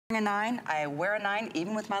a 9. I wear a 9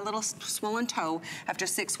 even with my little swollen toe after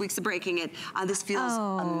 6 weeks of breaking it. This feels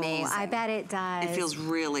amazing. I bet it does. It feels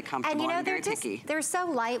really comfortable. And you know, they're so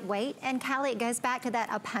lightweight. And Callie, it goes back to that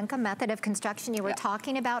Opunka method of construction you were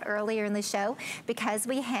talking about earlier in the show. Because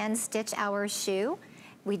we hand stitch our shoe,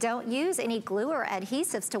 we don't use any glue or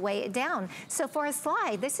adhesives to weigh it down. So for a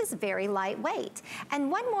slide, this is very lightweight.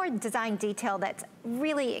 And one more design detail that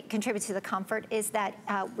really contributes to the comfort is that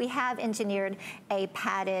we have engineered a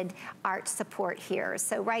padded arch support here.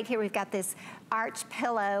 So right here, we've got this arch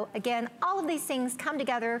pillow. Again, all of these things come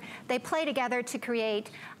together. They play together to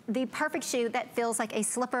create the perfect shoe that feels like a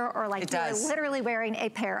slipper or like you're literally wearing a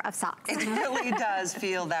pair of socks. It really does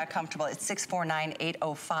feel that comfortable. It's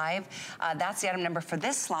 649805. That's the item number for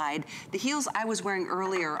this slide. The heels I was wearing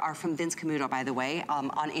earlier are from Vince Camuto, by the way, on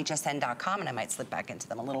hsn.com, and I might slip back into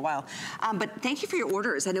them a little while. But thank you for your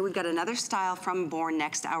orders. I know we've got another style from Born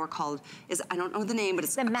next hour called, I don't know the name, but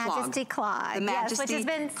it's the Majesty Clog. The Majesty which has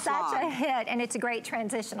been Clog. Such a hit, and it's a great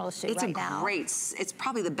transitional shoe right now. It's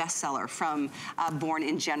probably the best seller from Born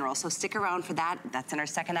in general. So stick around for that. That's in our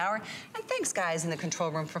second hour. And thanks, guys, in the control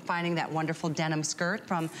room for finding that wonderful denim skirt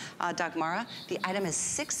from Dagmara. The item is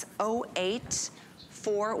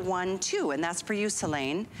 608412, and that's for you,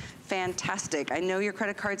 Selene. Fantastic. I know your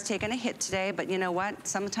credit card's taken a hit today, but you know what?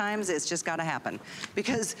 Sometimes it's just gotta happen.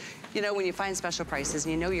 Because, you know, when you find special prices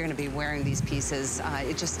and you know you're gonna be wearing these pieces,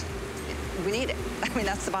 we need it. I mean,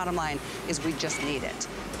 that's the bottom line, is we just need it.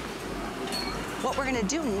 What we're gonna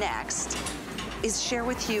do next is share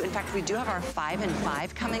with you, in fact, we do have our 5 and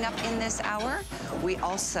 5 coming up in this hour. We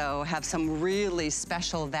also have some really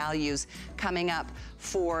special values coming up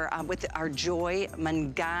for with our Joy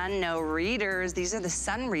Mangano readers. These are the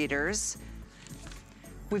sun readers.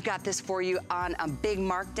 We've got this for you on a big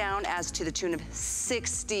markdown as to the tune of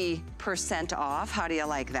 60% off. How do you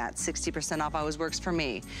like that? 60% off always works for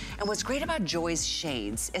me. And what's great about Joy's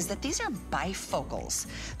shades is that these are bifocals.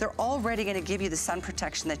 They're already gonna give you the sun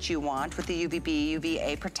protection that you want with the UVB,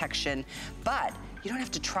 UVA protection, but you don't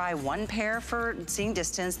have to try one pair for seeing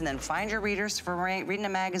distance and then find your readers for reading a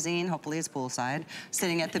magazine. Hopefully it's poolside,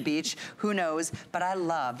 sitting at the beach, who knows. But I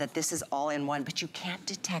love that this is all in one, but you can't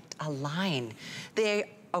detect a line.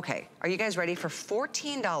 Okay, are you guys ready for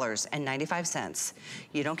 $14.95?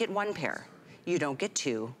 You don't get one pair, you don't get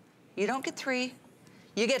two, you don't get three,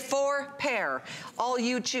 you get 4 pair, all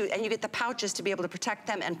you choose, and you get the pouches to be able to protect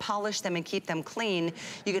them and polish them and keep them clean.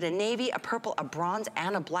 You get a navy, a purple, a bronze,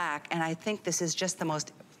 and a black, and I think this is just the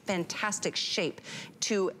most fantastic shape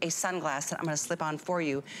to a sunglass that I'm gonna slip on for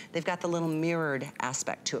you. They've got the little mirrored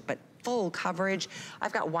aspect to it, but full coverage.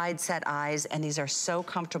 I've got wide set eyes, and these are so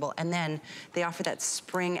comfortable. And then they offer that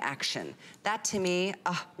spring action. That to me,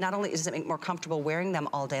 not only does it make more comfortable wearing them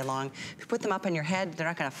all day long, if you put them up on your head, they're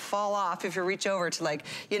not gonna fall off if you reach over to, like,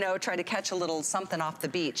 you know, try to catch a little something off the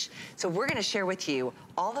beach. So we're gonna share with you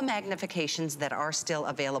all the magnifications that are still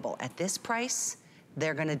available at this price.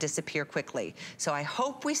 They're gonna disappear quickly. So I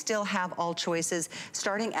hope we still have all choices,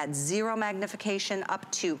 starting at 0 magnification up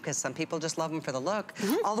to, because some people just love them for the look,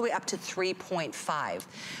 all the way up to 3.5.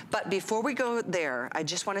 But before we go there, I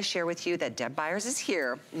just wanna share with you that Deb Byers is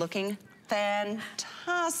here looking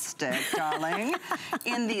fantastic, darling,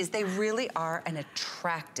 in these. They really are an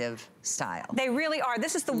attractive style. They really are.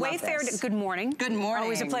 This is the Wayfarer. Good morning. Good morning.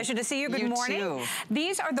 Always a pleasure to see you. Good morning. Too.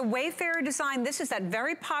 These are the Wayfarer design. This is that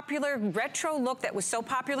very popular retro look that was so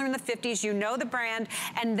popular in the 50s. You know the brand,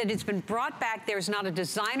 and that it's been brought back. There's not a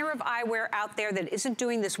designer of eyewear out there that isn't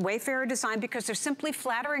doing this Wayfarer design, because they're simply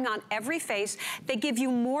flattering on every face. They give you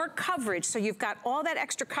more coverage, so you've got all that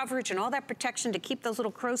extra coverage and all that protection to keep those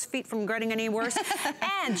little crow's feet from getting any worse.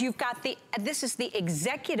 And you've got this is the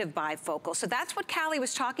executive bifocal. So that's what Callie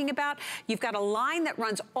was talking about. You've got a line that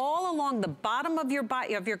runs all along the bottom of your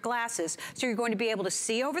glasses, so you're going to be able to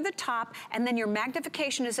see over the top, and then your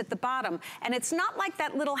magnification is at the bottom. And it's not like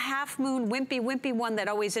that little half moon wimpy one that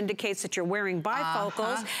always indicates that you're wearing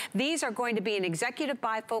bifocals. These are going to be an executive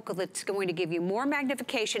bifocal that's going to give you more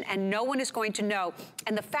magnification, and no one is going to know.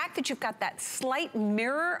 And the fact that you've got that slight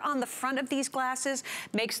mirror on the front of these glasses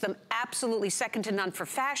makes them absolutely second to none for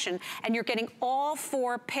fashion. And you're getting all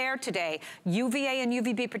 4 pair today. UVA and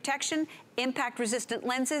UVB protection, impact resistant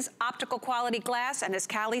lenses, optical quality glass, and as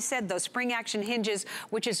Callie said, those spring action hinges,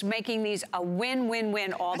 which is making these a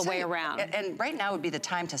win-win-win all the way around. And right now would be the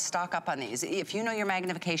time to stock up on these. If you know your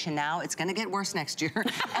magnification now, it's gonna get worse next year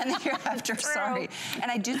and the year after, sorry.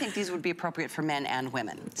 And I do think these would be appropriate for men and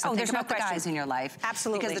women. So think about the guys in your life.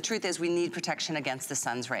 Absolutely. Because the truth is we need protection against the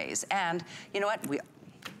sun's rays. And you know what?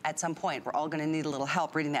 at some point, we're all gonna need a little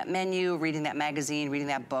help reading that menu, reading that magazine, reading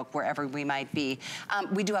that book, wherever we might be.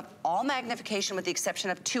 We do have all magnification with the exception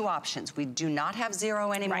of 2 options. We do not have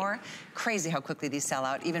 0 anymore. Right. Crazy how quickly these sell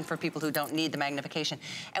out, even for people who don't need the magnification.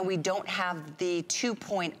 And we don't have the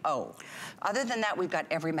 2.0. Other than that, we've got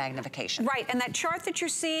every magnification. Right, and that chart that you're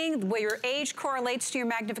seeing where your age correlates to your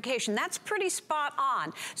magnification, that's pretty spot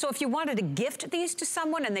on. So if you wanted to gift these to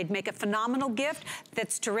someone and they'd make a phenomenal gift,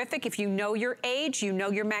 that's terrific. If you know your age, you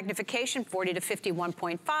know your magnification, 40 to 50,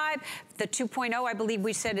 1.5. The 2.0, I believe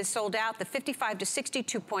we said, is sold out. The 55 to 60,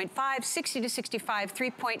 2.5, 60 to 65,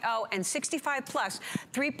 3.0, and 65 plus,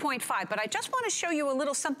 3.5. But I just want to show you a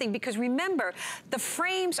little something, because remember, the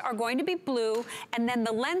frames are going to be blue, and then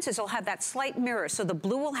the lenses will have that slight mirror. So the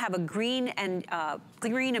blue will have a green and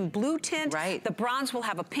blue tint. Right. The bronze will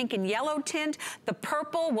have a pink and yellow tint. The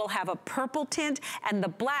purple will have a purple tint, and the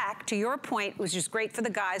black, to your point, which is great for the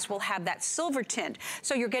guys, will have that silver tint.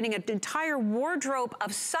 So you're getting an entire wardrobe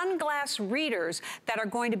of sunglass readers that are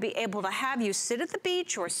going to be able to have you sit at the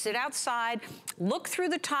beach or sit outside, look through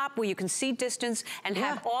the top where you can see distance, and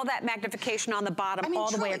have all that magnification on the bottom,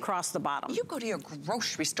 all the way across the bottom. You go to your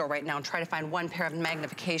grocery store right now and try to find 1 pair of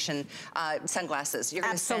magnification sunglasses. You're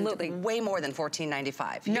going to spend way more than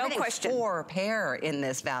 $14.95. No question. 4 pair in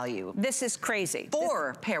this value. This is crazy.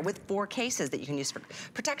 4 pair with 4 cases that you can use for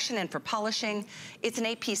protection and for polishing. It's an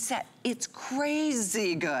 8-piece set. It's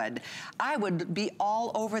crazy good. I would be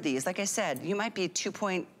all over these. Like I said, you might be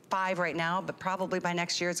 2.5 right now, but probably by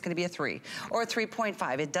next year it's going to be a 3 or a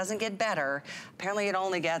 3.5. It doesn't get better. Apparently it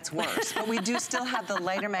only gets worse. But we do still have the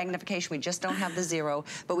lighter magnification. We just don't have the 0,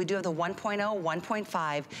 but we do have the 1.0,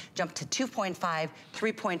 1.5, jump to 2.5,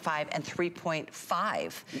 3.5, and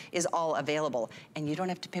 3.5 is all available. And you don't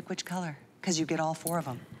have to pick which color, because you get all 4 of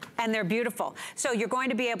them. And they're beautiful. So you're going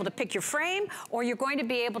to be able to pick your frame, or you're going to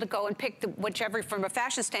be able to go and pick whichever, from a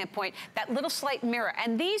fashion standpoint, that little slight mirror.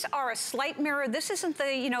 And these are a slight mirror. This isn't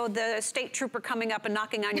the, you know, the state trooper coming up and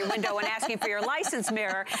knocking on your window and asking for your license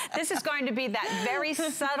mirror. This is going to be that very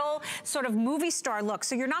subtle sort of movie star look.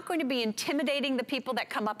 So you're not going to be intimidating the people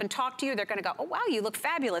that come up and talk to you. They're going to go, oh, wow, you look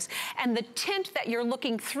fabulous. And the tint that you're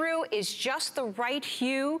looking through is just the right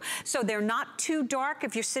hue. So they're not too dark.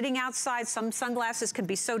 If you're sitting outside, some sunglasses can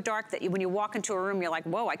be so dark that when you walk into a room, you're like,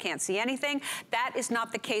 whoa, I can't see anything. That is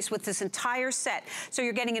not the case with this entire set. So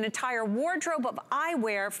you're getting an entire wardrobe of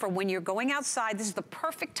eyewear for when you're going outside. This is the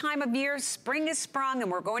perfect time of year. Spring is sprung,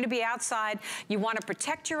 and we're going to be outside. You want to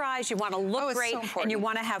protect your eyes. You want to look great, and you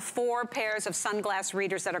want to have 4 pairs of sunglass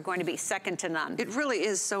readers that are going to be second to none. It really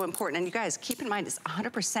is so important. And you guys, keep in mind, it's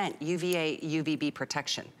 100% UVA, UVB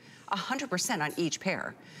protection. 100% on each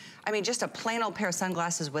pair. I mean, just a plain old pair of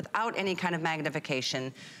sunglasses without any kind of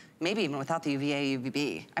magnification, maybe even without the UVA,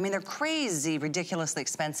 UVB. I mean, they're crazy, ridiculously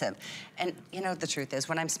expensive. And you know, the truth is,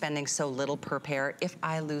 when I'm spending so little per pair, if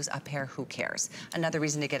I lose a pair, who cares? Another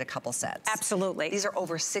reason to get a couple sets. Absolutely. These are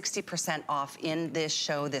over 60% off in this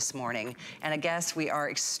show this morning. And I guess we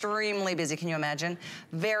are extremely busy, can you imagine?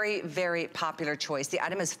 Very, very popular choice. The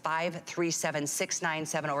item is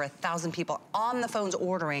 537697, over 1,000 people on the phones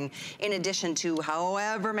ordering, in addition to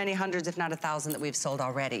however many hundreds, if not 1,000, that we've sold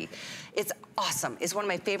already. It's awesome. It's one of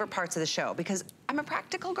my favorite parts of the show, because I'm a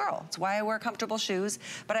practical girl. It's why I wear comfortable shoes,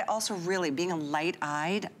 but I also really, being a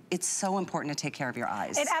light-eyed, it's so important to take care of your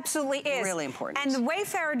eyes. It absolutely is. Really important. And the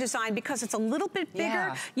Wayfarer design, because it's a little bit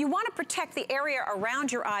bigger, you want to protect the area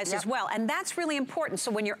around your eyes as well, and that's really important.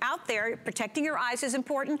 So when you're out there, protecting your eyes is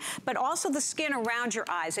important, but also the skin around your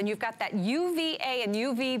eyes, and you've got that UVA and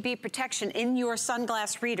UVB protection in your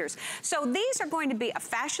sunglass readers. So these are going to be a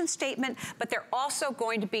fashion statement, but they're also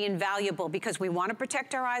going to be invaluable, because we want to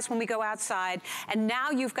protect our eyes when we go outside. And now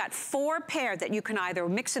you've got 4 pair that you can either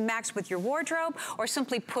mix and match with your wardrobe, or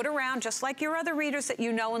simply put around, just like your other readers that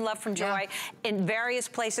you know and love from Joy, in various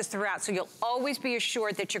places throughout. So you'll always be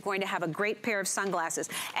assured that you're going to have a great pair of sunglasses.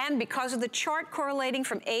 And because of the chart correlating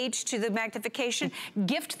from age to the magnification,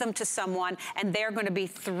 gift them to someone, and they're going to be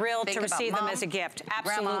thrilled to receive them as a gift.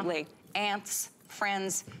 Absolutely. Grandma, aunts,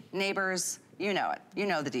 friends, neighbors, you know it. You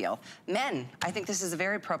know the deal. Men, I think this is a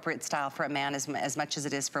very appropriate style for a man as much as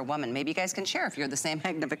it is for a woman. Maybe you guys can share if you're the same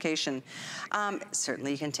magnification.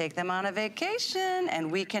 Certainly you can take them on a vacation,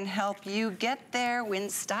 and we can help you get there in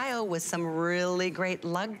style with some really great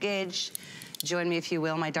luggage. Join me if you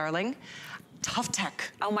will, my darling. Tough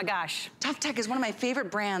Tech. Oh my gosh. Tough Tech is one of my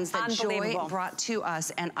favorite brands that Joy brought to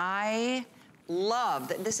us, and I love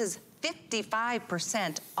that this is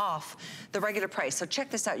 55% off the regular price. So check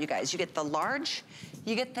this out, you guys. You get the large,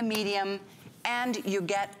 you get the medium, and you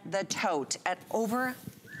get the tote at over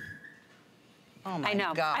Oh my I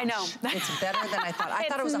know, gosh. I know. It's better than I thought. I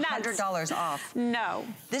thought it was $100 off. No.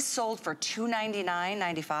 This sold for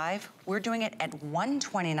 $299.95. We're doing it at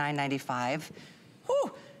 $129.95.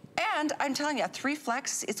 Whew. And I'm telling you, a 3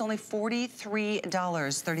 flex, it's only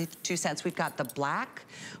 $43.32. We've got the black,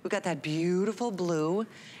 we've got that beautiful blue,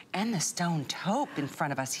 and the stone taupe in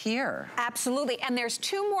front of us here. Absolutely, and there's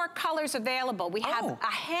 2 more colors available. We have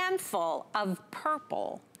a handful of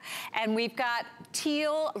purple. And we've got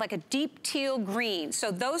teal, like a deep teal green. So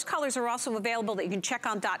those colors are also available that you can check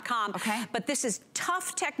on .com. Okay. But this is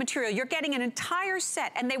tough tech material. You're getting an entire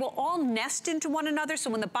set, and they will all nest into one another. So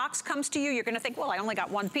when the box comes to you, you're going to think, well, I only got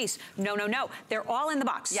 1 piece. No, no, no. They're all in the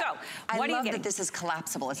box. Yeah. So what are you I love getting? that this is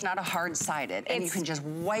collapsible. It's not a hard-sided. And you can just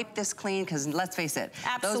wipe this clean, because let's face it,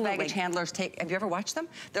 Absolutely. those baggage handlers have you ever watched them?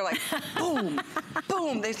 They're like, boom,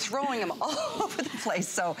 boom. They're throwing them all over the place.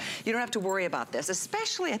 So you don't have to worry about this,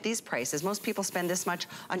 especially at these prices. Most people spend this much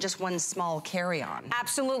on just one small carry-on.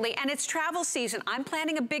 Absolutely, and it's travel season. I'm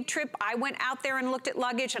planning a big trip. I went out there and looked at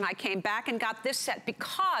luggage, and I came back and got this set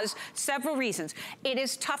because several reasons. It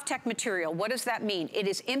is tough tech material. What does that mean? It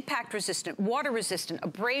is impact resistant, water resistant,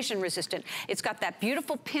 abrasion resistant. It's got that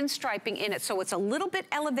beautiful pinstriping in it, so it's a little bit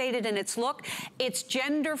elevated in its look. It's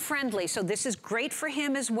gender friendly, so this is great for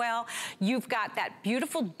him as well. You've got that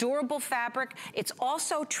beautiful durable fabric. It's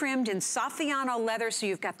also trimmed in Saffiano leather, so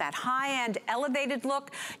you've got that high-end elevated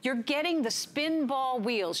look. You're getting the spin ball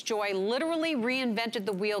wheels. Joy literally reinvented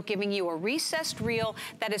the wheel, giving you a recessed reel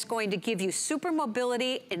that is going to give you super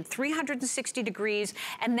mobility in 360 degrees.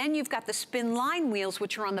 And then you've got the spin line wheels,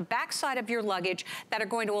 which are on the back side of your luggage, that are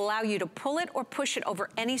going to allow you to pull it or push it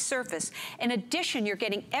over any surface. In addition, you're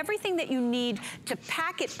getting everything that you need to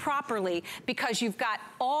pack it properly, because you've got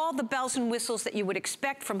all the bells and whistles that you would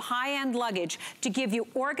expect from high-end luggage to give you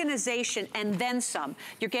organization and then some.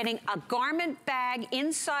 You're getting a garment bag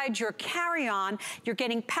inside your carry-on. You're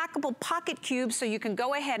getting packable pocket cubes, so you can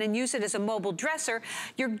go ahead and use it as a mobile dresser.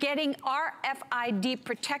 You're getting RFID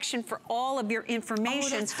protection for all of your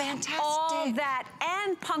information. Oh, that's fantastic. All that,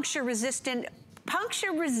 and puncture resistant,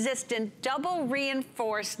 double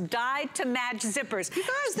reinforced, dyed to match zippers. You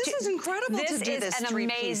guys, this is incredible to do this This is an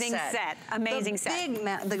amazing set. Amazing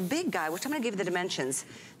set. The big guy, which I'm going to give you the dimensions.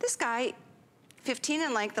 This guy, 15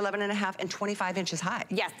 in length, 11 and a half, and 25 inches high.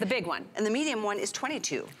 Yes, the big one. And the medium one is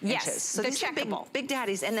 22 inches. So the these are big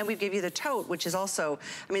daddies. And then we give you the tote, which is also,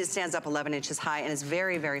 I mean, it stands up 11 inches high, and it's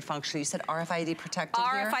very, very functional. You said RFID protected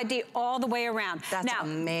here? RFID all the way around. That's now,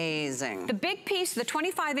 amazing. The big piece, the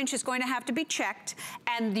 25 inch, is going to have to be checked,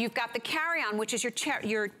 and you've got the carry-on, which is your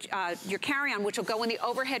carry-on, which will go in the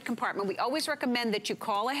overhead compartment. We always recommend that you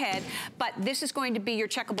call ahead, but this is going to be your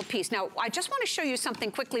checkable piece. Now, I just want to show you something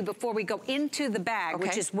quickly before we go into the bag,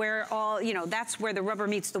 which is where all, you know, that's where the rubber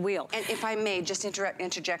meets the wheel. And if I may just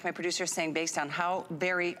interject, my producer is saying, based on how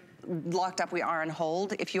very locked up we are on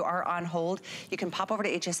hold. If you are on hold, you can pop over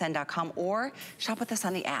to hsn.com or shop with us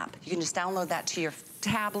on the app. You can just download that to your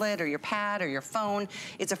tablet or your pad or your phone.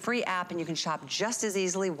 It's a free app, and you can shop just as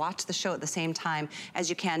easily, watch the show at the same time as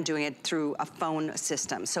you can doing it through a phone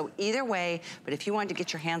system. So either way, but if you want to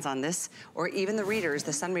get your hands on this, or even the readers,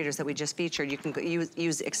 the sun readers that we just featured, you can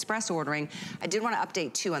use express ordering. I did want to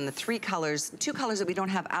update too on the 3 colors, 2 colors that we don't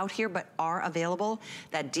have out here but are available.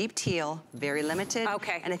 That deep teal, very limited.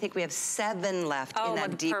 Okay. And I think we have 7 left in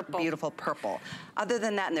that deep, beautiful purple. Other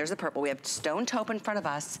than that, and there's the purple, we have stone taupe in front of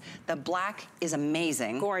us. The black is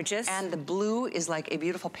amazing. Gorgeous. And the blue is like a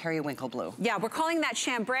beautiful periwinkle blue. Yeah, we're calling that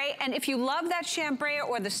chambray. And if you love that chambray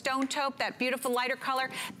or the stone taupe, that beautiful lighter color,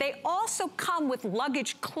 they also come with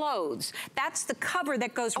luggage clothes. That's the cover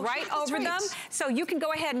that goes right over them. So you can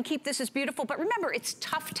go ahead and keep this as beautiful. But remember, it's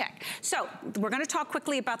tough tech. So we're going to talk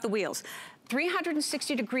quickly about the wheels.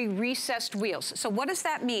 360-degree recessed wheels. So what does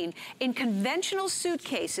that mean? In conventional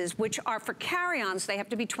suitcases, which are for carry-ons, they have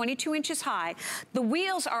to be 22 inches high. The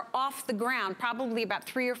wheels are off the ground, probably about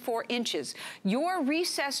 3 or 4 inches. Your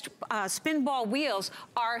recessed spin ball wheels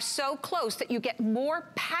are so close that you get more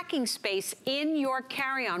packing space in your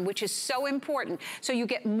carry-on, which is so important. So you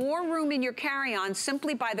get more room in your carry-on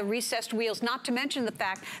simply by the recessed wheels, not to mention the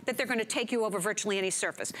fact that they're going to take you over virtually any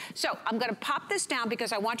surface. So I'm going to pop this down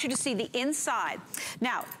because I want you to see the inside.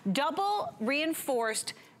 Now, double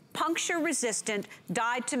reinforced, puncture resistant,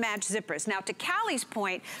 dyed to match zippers. Now, to Callie's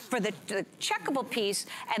point, for the checkable piece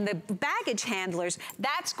and the baggage handlers,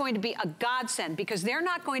 that's going to be a godsend, because they're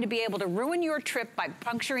not going to be able to ruin your trip by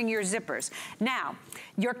puncturing your zippers. Now,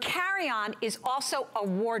 your carry-on is also a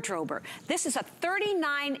wardrober. This is a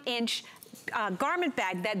 39-inch garment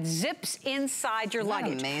bag that zips inside your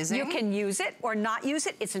luggage. Amazing. You can use it or not use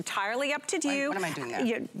it. It's entirely up to you. What am I doing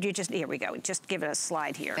there? You just, here we go. Just give it a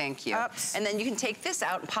slide here. Thank you. Oops. And then you can take this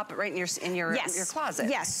out and pop it right in your closet.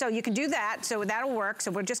 Yes, so you can do that. So that'll work.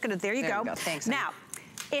 So we're just gonna, there you go. Thanks. Now,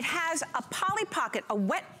 it has a poly pocket, a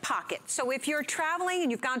wet pocket. So if you're traveling and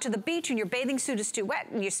you've gone to the beach and your bathing suit is too wet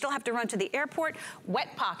and you still have to run to the airport,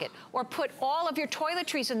 wet pocket. Or put all of your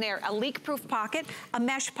toiletries in there, a leak-proof pocket, a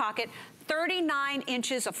mesh pocket, 39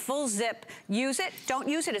 inches of full zip. Use it, don't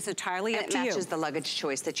use it, it's entirely up to you. And it matches the luggage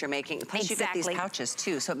choice that you're making. Plus you get these pouches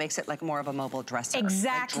too, so it makes it like more of a mobile dresser.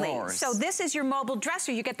 Exactly. Like drawers. So this is your mobile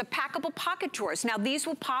dresser. You get the packable pocket drawers. Now these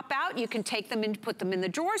will pop out. You can take them and put them in the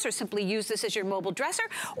drawers or simply use this as your mobile dresser,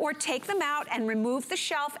 or take them out and remove the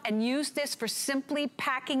shelf and use this for simply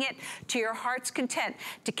packing it to your heart's content.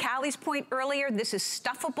 To Callie's point earlier, this is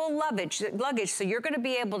stuffable luggage, so you're gonna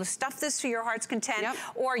be able to stuff this to your heart's content,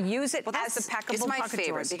 or use it as a packable it's my pocket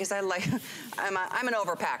favorite drawers. because I'm an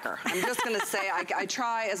overpacker. I'm just gonna say I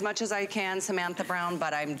try as much as I can, Samantha Brown,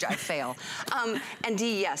 but I fail. And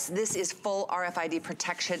Dee, yes, this is full RFID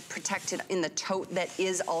protected in the tote that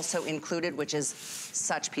is also included, which is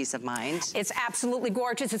such peace of mind. It's absolutely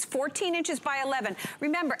gorgeous. It's 14 inches by 11.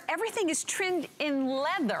 Remember, everything is trimmed in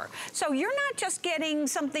leather. So you're not just getting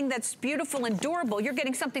something that's beautiful and durable, you're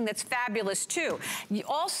getting something that's fabulous too. You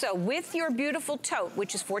also, with your beautiful tote,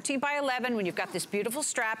 which is 14 by 11, when you've got this beautiful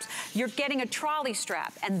straps, you're getting a trolley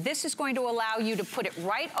strap. And this is going to allow you to put it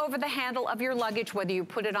right over the handle of your luggage, whether you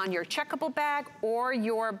put it on your checkable bag or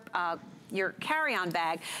your carry-on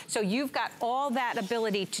bag. So you've got all that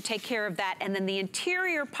ability to take care of that. And then the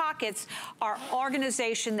interior pockets are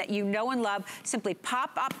organization that you know and love. Simply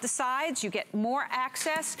pop up the sides, you get more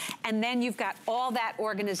access, and then you've got all that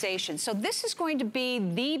organization. So this is going to be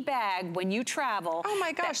the bag when you travel. Oh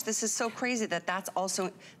my gosh, this is so crazy that that's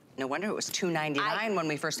also... No wonder it was $2.99 when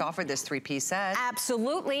we first offered this three-piece set.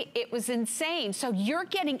 Absolutely, it was insane. So you're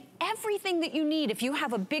getting everything that you need. If you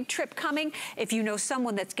have a big trip coming, if you know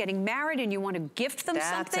someone that's getting married and you want to gift them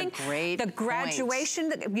something. That's a great The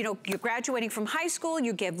graduation, point. You know, you're graduating from high school,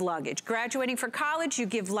 you give luggage. Graduating from college, you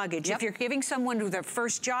give luggage. If you're giving someone to their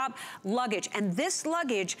first job, luggage. And this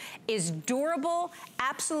luggage is durable,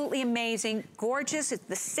 absolutely amazing, gorgeous. It's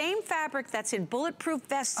the same fabric that's in bulletproof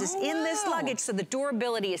vests is in this luggage, so the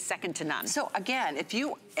durability is second to none. So again, if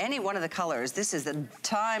you, any one of the colors, this is the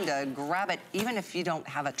time to grab it, even if you don't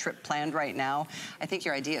have a trip planned right now. I think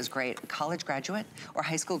your idea is great. College graduate or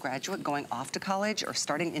high school graduate going off to college or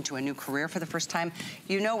starting into a new career for the first time,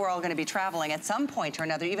 you know we're all gonna be traveling at some point or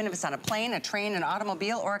another, even if it's on a plane, a train, an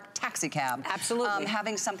automobile, or a taxi cab. Absolutely.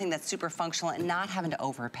 Having something that's super functional and not having to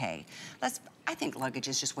overpay. I think luggage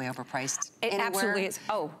is just way overpriced. It absolutely is.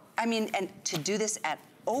 Oh. I mean, and to do this at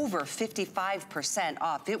over 55%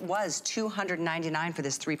 off. It was $299 for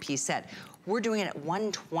this three-piece set. We're doing it at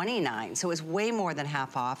 $129, so it's way more than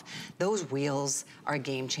half off. Those wheels are a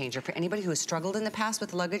game changer. For anybody who has struggled in the past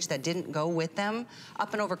with luggage that didn't go with them,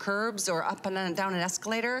 up and over curbs or up and down an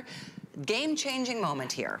escalator, game-changing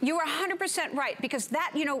moment here. You are 100% right, because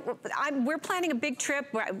that, you know, we're planning a big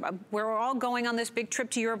trip. We're all going on this big trip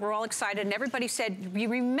to Europe. We're all excited, and everybody said, you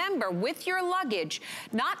remember, with your luggage,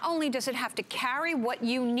 not only does it have to carry what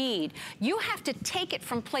you need, you have to take it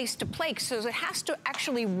from place to place, so it has to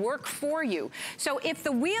actually work for you. So if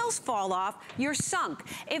the wheels fall off, you're sunk.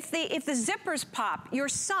 If the zippers pop, you're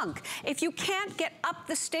sunk. If you can't get up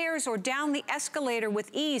the stairs or down the escalator with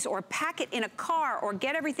ease, or pack it in a car, or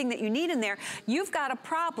get everything that you need in there, you've got a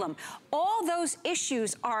problem. All those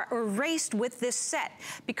issues are erased with this set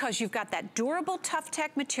because you've got that durable, tough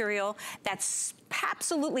tech material that's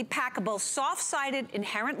absolutely packable, soft-sided,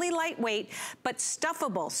 inherently lightweight, but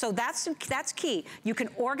stuffable. So that's key. You can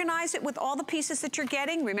organize it with all the pieces that you're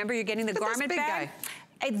getting. Remember, you're getting the garment bag.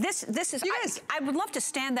 This is, I would love to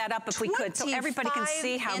stand that up if we could, so everybody can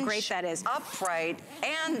see how great that is. Upright,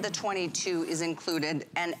 and the 22 is included,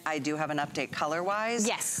 and I do have an update color-wise.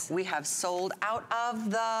 Yes. We have sold out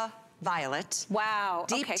of the violet. Wow,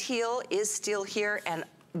 Deep teal is still here, and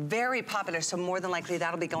very popular, so more than likely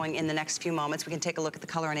that'll be going in the next few moments. We can take a look at the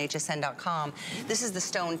color on hsn.com. This is the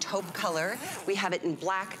stone taupe color. We have it in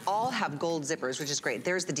black. All have gold zippers, which is great.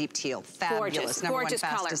 There's the deep teal. Fabulous. Gorgeous, Number gorgeous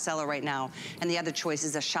one fastest seller right now. And the other choice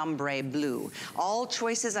is a chambray blue. All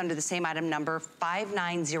choices under the same item number,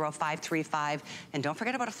 590535. And don't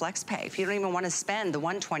forget about a flex pay. If you don't even want to spend the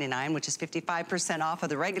 $129, which is 55% off of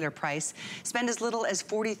the regular price, spend as little as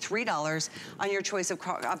 $43 on your choice of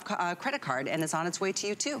credit card, and it's on its way to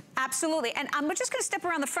you too. Absolutely, and I'm just gonna step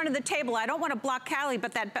around the front of the table. I don't wanna block Callie,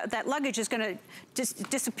 but that luggage is gonna just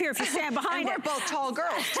disappear if you stand behind it. And we're both tall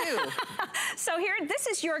girls too. So here, this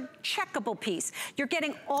is your checkable piece. You're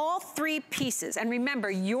getting all 3 pieces, and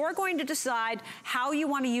remember, you're going to decide how you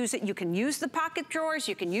wanna use it. You can use the pocket drawers,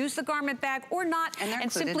 you can use the garment bag, or not,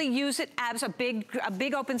 and simply use it as a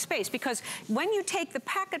big open space, because when you take the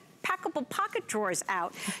packable pocket drawers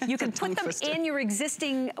out, you can put them in your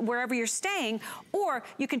existing, wherever you're staying, or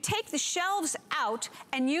you can take the shelves out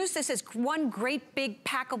and use this as one great big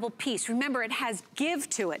packable piece. Remember, it has give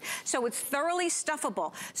to it, so it's thoroughly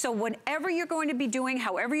stuffable. So whatever you're going to be doing,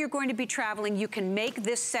 however you're going to be traveling, you can make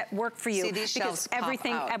this set work for you. See, these shelves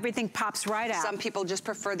everything pops right out. Some people just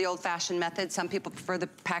prefer the old-fashioned method. Some people prefer the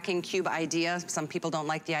packing cube idea. Some people don't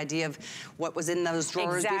like the idea of what was in those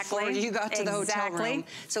drawers before you got to the hotel room.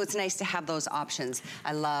 So it's nice to have those options.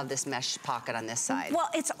 I love this mesh pocket on this side. Well,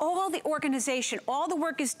 it's all the organization. All the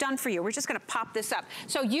work is done for you. We're just gonna pop this up.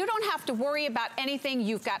 So you don't have to worry about anything.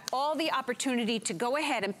 You've got all the opportunity to go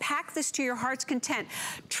ahead and pack this to your heart's content.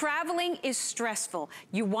 Traveling is stressful.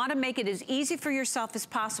 You wanna make it as easy for yourself as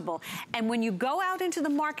possible. And when you go out into the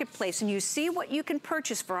marketplace and you see what you can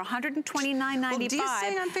purchase for $129.95. Well, do you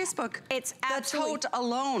see on Facebook? It's absolutely... The tote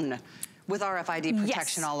alone, with RFID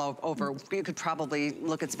protection all over, you could probably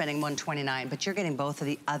look at spending $129, but you're getting both of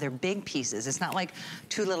the other big pieces. It's not like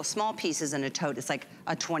 2 little small pieces in a tote. It's like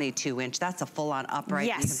a 22-inch. That's a full-on upright.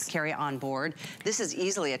 You can carry it on board. This is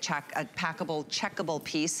easily a packable, checkable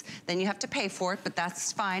piece. Then you have to pay for it, but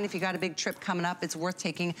that's fine. If you got a big trip coming up, it's worth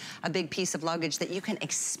taking a big piece of luggage that you can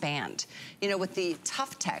expand. You know, with the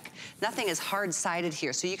Tough Tech, nothing is hard-sided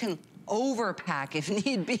here, so you can overpack if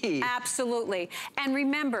need be. Absolutely. And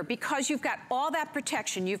remember, because you've got all that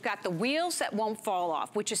protection, you've got the wheels that won't fall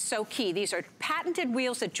off, which is so key. These are patented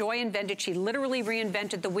wheels that Joy invented. She literally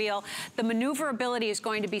reinvented the wheel. The maneuverability is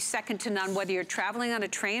going to be second to none, whether you're traveling on a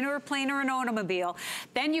train or a plane or an automobile.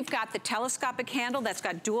 Then you've got the telescopic handle that's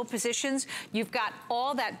got dual positions. You've got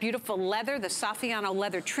all that beautiful leather, the Saffiano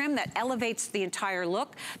leather trim that elevates the entire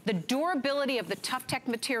look. The durability of the Tough Tech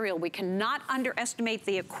material, we cannot underestimate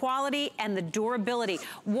the quality and the durability.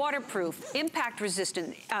 Waterproof, impact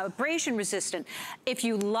resistant, abrasion resistant. If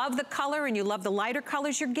you love the color and you love the lighter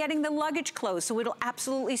colors, you're getting the luggage closed, so it'll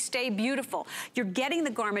absolutely stay beautiful. You're getting the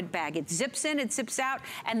garment bag. It zips in, it zips out,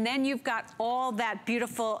 and then you've got all that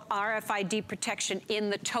beautiful RFID protection in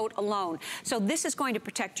the tote alone. So this is going to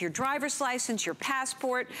protect your driver's license, your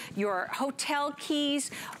passport, your hotel keys,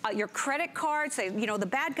 your credit cards. You know, the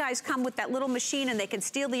bad guys come with that little machine and they can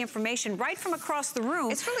steal the information right from across the room.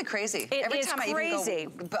 It's really crazy. Every time I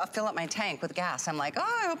even go fill up my tank with gas, I'm like,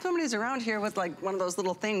 oh, I hope somebody's around here with like one of those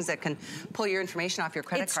little things that can pull your information off your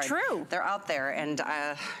credit card. It's true. They're out there, and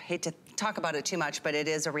I hate to talk about it too much, but it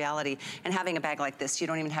is a reality. And having a bag like this, you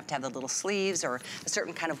don't even have to have the little sleeves or a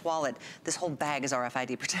certain kind of wallet. This whole bag is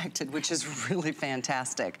RFID protected, which is really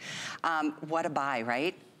fantastic. What a buy,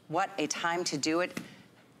 right? What a time to do it.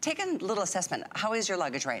 Take a little assessment. How is your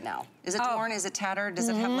luggage right now? Is it torn? Is it tattered? Does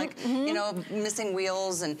it have like, you know, missing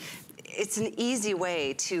wheels? And it's an easy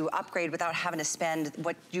way to upgrade without having to spend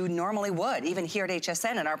what you normally would. Even here at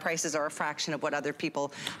HSN, and our prices are a fraction of what other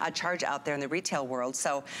people charge out there in the retail world.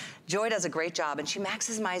 So Joy does a great job, and she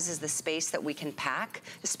maximizes the space that we can pack,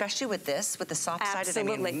 especially with this, with the soft-sided. I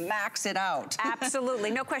mean, max it out.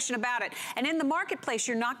 Absolutely, no question about it. And in the marketplace,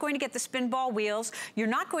 you're not going to get the spin ball wheels. You're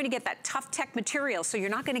not going to get that Tough Tech material, so you're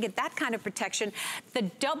not going to get that kind of protection. The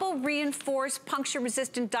double reinforced,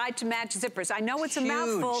 puncture-resistant, dyed-to-match zippers. I know it's a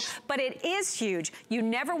mouthful, but it is huge. You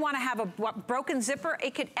never want to have a broken zipper.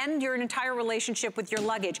 It could end your entire relationship with your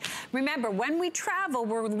luggage. Remember, when we travel,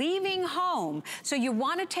 we're leaving home, so you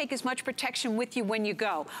want to take as much protection with you when you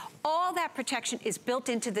go. All that protection is built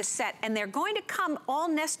into this set, and they're going to come all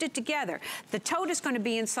nested together. The tote is going to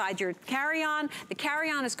be inside your carry-on. The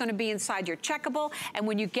carry-on is going to be inside your checkable, and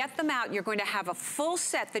when you get them out, you're going to have a full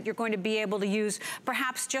set that you're going to be able to use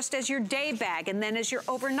perhaps just as your day bag, and then as your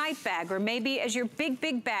overnight bag, or maybe as your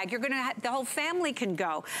big bag. You're going to the whole family can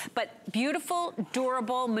go. But beautiful,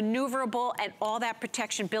 durable, maneuverable, and all that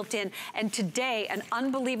protection built in. And today, an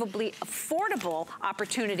unbelievably affordable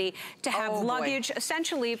opportunity to have luggage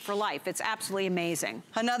essentially for life. It's absolutely amazing.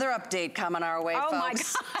 Another update coming our way, folks. My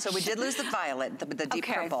gosh. So we did lose the violet, the deep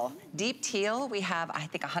purple. Deep teal, we have, I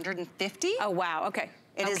think, 150. Oh, wow, okay.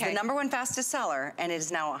 It is the #1 fastest seller, and it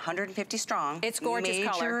is now 150 strong. It's gorgeous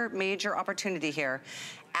color. Major opportunity here.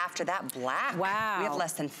 After that, black. Wow. We have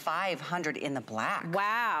less than 500 in the black.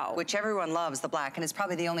 Wow. Which everyone loves, the black, and it's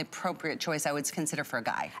probably the only appropriate choice I would consider for a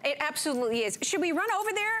guy. It absolutely is. Should we run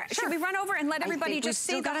over there? Sure. Should we run over and let everybody just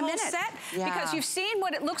see the whole set? Yeah. Because you've seen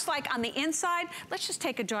what it looks like on the inside. Let's just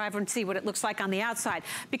take a drive and see what it looks like on the outside.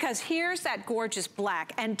 Because here's that gorgeous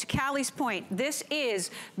black. And to Callie's point, this is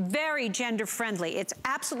very gender friendly. It's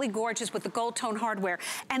absolutely gorgeous with the gold tone hardware.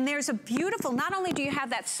 And there's a beautiful, not only do you have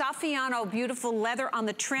that Saffiano beautiful leather on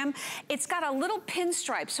the trim, it's got a little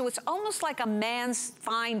pinstripe, so it's almost like a man's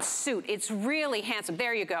fine suit. It's really handsome.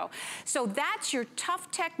 There you go. So that's your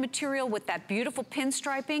tough tech material with that beautiful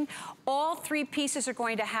pinstriping. All three pieces are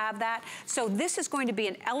going to have that. So this is going to be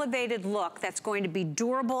an elevated look that's going to be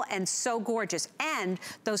durable and so gorgeous. And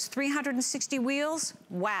those 360 wheels,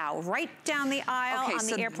 wow, right down the aisle on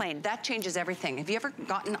the airplane. That changes everything. Have you ever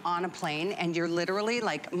gotten on a plane and you're literally,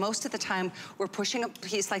 like, most of the time we're pushing a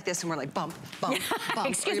piece like this and we're like bump, bump, bump.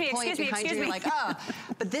 Excuse me. You're like, oh.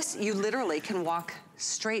 But this, you literally can walk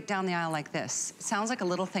straight down the aisle like this. It sounds like a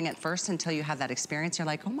little thing at first until you have that experience. You're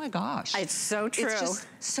like, oh my gosh. It's so true. It's just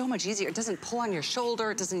so much easier. It doesn't pull on your shoulder.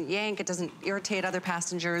 It doesn't yank. It doesn't irritate other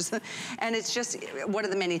passengers. And it's just one of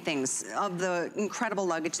the many things of the incredible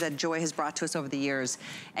luggage that Joy has brought to us over the years.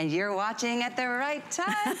 And you're watching at the right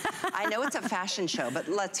time. I know it's a fashion show, but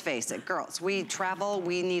let's face it, girls, we travel,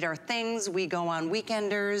 we need our things. We go on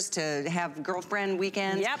weekenders to have girlfriend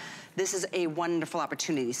weekends. Yep. This is a wonderful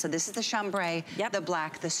opportunity. So this is the chambray, the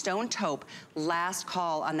black, the stone taupe. Last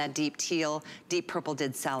call on that deep teal. Deep purple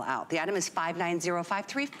did sell out. The item is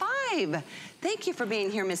 590535. Thank you for being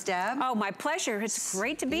here, Miss Deb. Oh, my pleasure. It's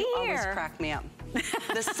great to be here. You always crack me up.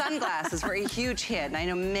 The sunglasses were a huge hit, and I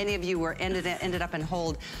know many of you were ended up in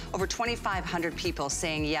hold. Over 2,500 people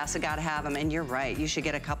saying, yes, I gotta have them, and you're right, you should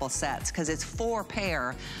get a couple sets, because it's 4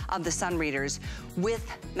 pair of the sun readers with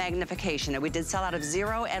magnification. And we did sell out of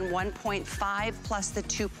 0 and 1.5 plus the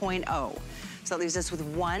 2.0. So it leaves us with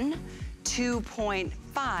 1,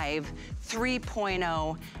 2.5,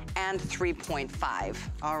 3.0, and 3.5,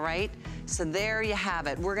 all right? So there you have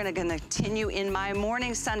it. We're gonna continue in my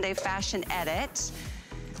morning Sunday fashion edit,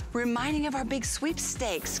 reminding of our big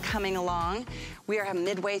sweepstakes coming along. We are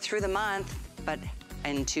midway through the month, but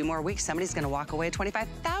in 2 more weeks, somebody's gonna walk away a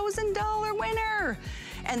 $25,000 winner.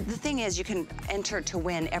 And the thing is, you can enter to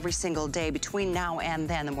win every single day between now and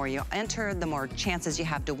then. The more you enter, the more chances you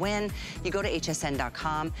have to win. You go to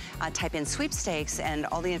hsn.com, type in sweepstakes, and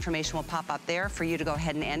all the information will pop up there for you to go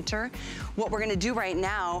ahead and enter. What we're gonna do right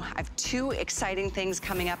now, I have 2 exciting things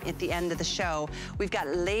coming up at the end of the show. We've got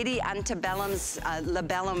Lady Antebellum's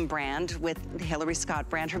Labellum brand with the Hillary Scott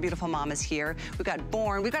brand. Her beautiful mom is here. We've got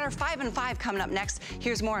Born. We've got our 5 and 5 coming up next.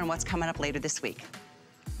 Here's more on what's coming up later this week.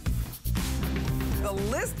 The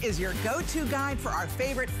list is your go-to guide for our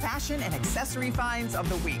favorite fashion and accessory finds of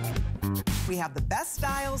the week. We have the best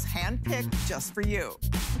styles hand-picked just for you.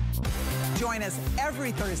 Join us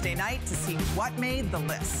every Thursday night to see what made the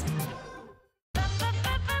list.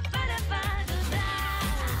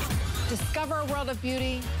 Discover a world of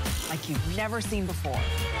beauty like you've never seen before.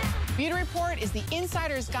 Beauty Report is the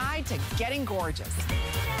insider's guide to getting gorgeous.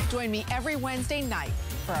 Join me every Wednesday night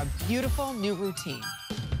for a beautiful new routine.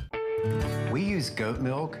 We use goat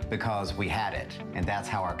milk because we had it, and that's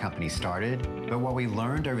how our company started. But what we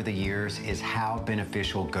learned over the years is how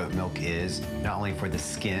beneficial goat milk is, not only for the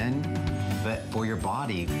skin, but for your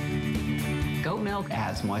body. Goat milk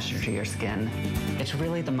adds moisture to your skin. It's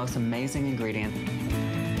really the most amazing ingredient.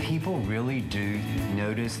 People really do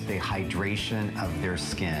notice the hydration of their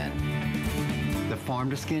skin. The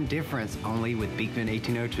farm-to-skin difference only with Beekman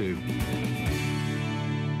 1802.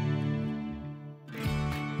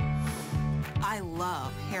 I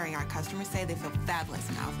love hearing our customers say they feel fabulous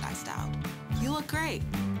in how I styled. You look great.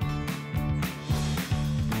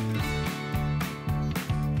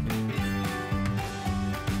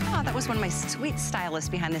 That was one of my sweet stylists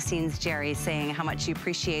behind the scenes, Jerry, saying how much she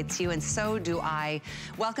appreciates you, and so do I.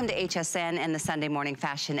 Welcome to HSN and the Sunday Morning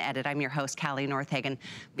Fashion Edit. I'm your host, Callie Northagen.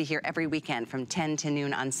 Be here every weekend from 10 to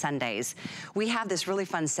noon on Sundays. We have this really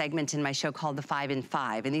fun segment in my show called the 5 in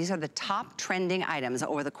 5, and these are the top trending items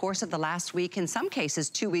over the course of the last week, in some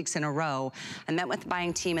cases 2 weeks in a row. I met with the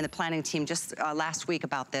buying team and the planning team just last week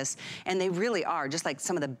about this, and they really are just like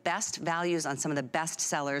some of the best values on some of the best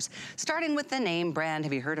sellers, starting with the name brand.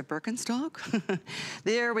 Have you heard of Birkenstock?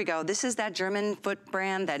 There we go. This is that German foot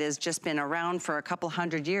brand that has just been around for a couple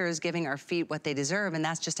hundred years, giving our feet what they deserve, and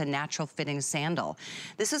that's just a natural fitting sandal.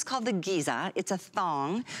 This is called the Giza. It's a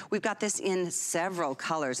thong. We've got this in several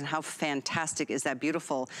colors, and how fantastic is that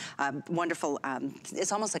beautiful, wonderful,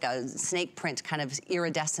 it's almost like a snake print kind of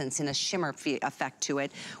iridescence in a shimmer effect to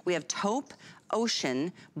it. We have taupe,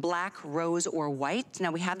 ocean, black, rose, or white.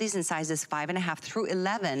 Now we have these in sizes 5.5 through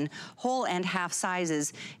 11, whole and half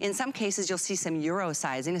sizes. In some cases, you'll see some Euro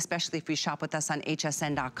sizing, especially if you shop with us on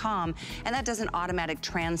hsn.com, and that does an automatic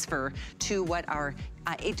transfer to what our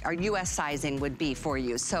US sizing would be for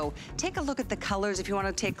you. So take a look at the colors if you want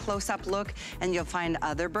to take a close-up look, and you'll find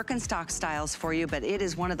other Birkenstock styles for you, but it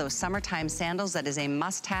is one of those summertime sandals that is a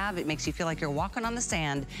must-have. It makes you feel like you're walking on the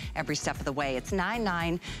sand every step of the way. It's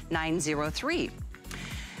 99903.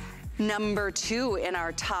 Number 2 in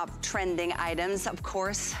our top trending items, of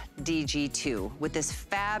course, DG2 with this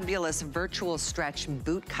fabulous virtual stretch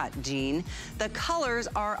boot cut jean. The colors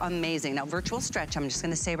are amazing. Now, virtual stretch, I'm just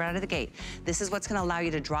gonna say right out of the gate, this is what's gonna allow you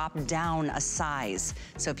to drop down a size.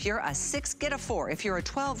 So if you're a 6, get a 4. If you're a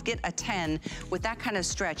 12, get a 10. With that kind of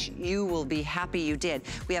stretch, you will be happy you did.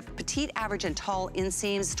 We have petite, average, and tall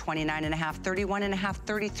inseams, 29.5, 31.5,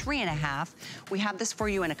 33.5. We have this for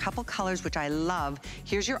you in a couple colors, which I love.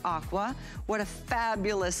 Here's your aqua. What a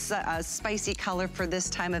fabulous spicy color for this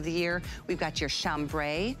time of the year. We've got your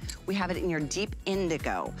chambray. We have it in your deep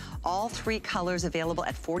indigo. All 3 colors available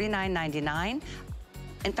at $49.99.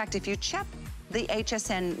 In fact, if you check the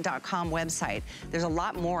hsn.com website, there's a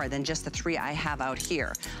lot more than just the 3 I have out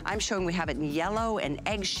here. I'm showing we have it in yellow and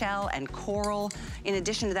eggshell and coral. In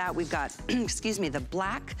addition to that, we've got, excuse me, the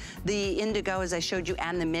black, the indigo, as I showed you,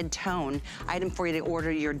 and the mid-tone. Item for you to order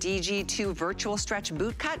your DG2 virtual stretch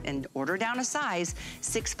boot cut and order down a size,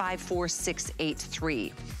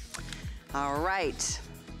 654683. All right.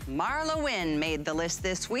 Marla Wynn made the list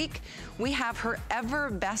this week. We have her ever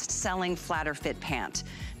best-selling flatter fit pant.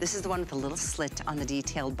 This is the one with the little slit on the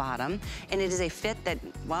detailed bottom, and it is a fit that,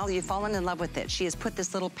 well, you've fallen in love with it. She has put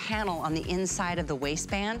this little panel on the inside of the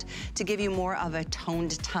waistband to give you more of a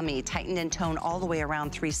toned tummy, tightened and toned all the way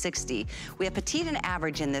around 360. We have petite and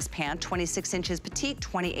average in this pant, 26 inches petite,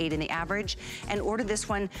 28 in the average, and order this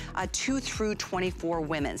one 2 through 24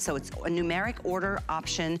 women. So it's a numeric order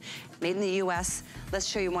option, made in the US. Let's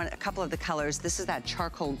show you a couple of the colors. This is that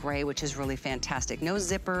charcoal gray, which is really fantastic. No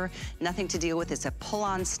zipper, nothing to deal with. It's a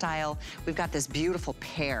pull-on style. We've got this beautiful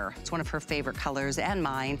pear. It's one of her favorite colors and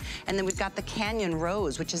mine. And then we've got the Canyon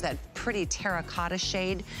Rose, which is that pretty terracotta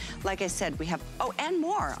shade. Like I said, we have, oh, and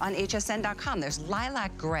more on hsn.com. There's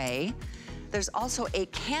lilac gray. There's also a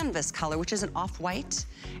canvas color, which is an off-white.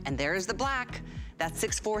 And there's the black. That's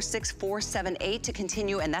 646478 to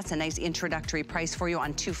continue, and that's a nice introductory price for you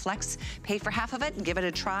on 2 flex. Pay for half of it and give it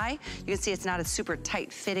a try. You can see it's not a super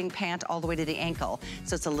tight fitting pant all the way to the ankle,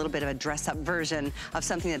 so it's a little bit of a dress-up version of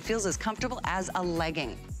something that feels as comfortable as a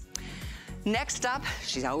legging. Next up,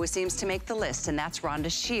 she always seems to make the list, and that's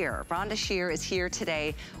Rhonda Shear. Rhonda Shear is here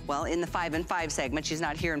today, well, in the 5 and 5 segment. She's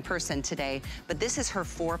not here in person today, but this is her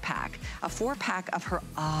 4-pack. A 4-pack of her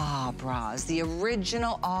bras, the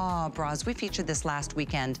original bras. We featured this last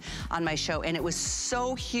weekend on my show, and it was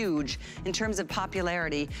so huge in terms of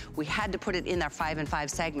popularity, we had to put it in our 5 and 5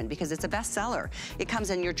 segment because it's a bestseller. It comes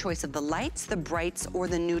in your choice of the lights, the brights, or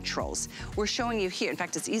the neutrals. We're showing you here, in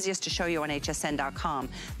fact, it's easiest to show you on hsn.com.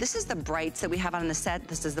 This is the bright that we have on the set.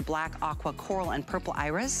 This is the black, aqua, coral, and purple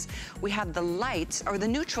iris. We have the lights, or the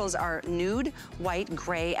neutrals are nude, white,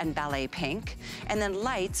 gray, and ballet pink. And then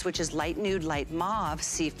lights, which is light nude, light mauve,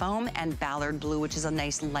 seafoam, and ballard blue, which is a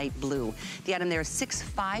nice light blue. The item there is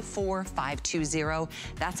 $654,520.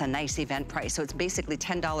 That's a nice event price. So it's basically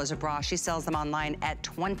 $10 a bra. She sells them online at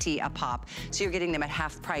 $20 a pop. So you're getting them at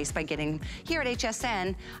half price by getting here at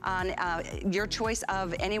HSN on your choice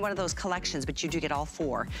of any one of those collections, but you do get all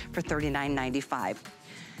 4 for $39.95.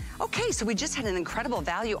 Okay, so we just had an incredible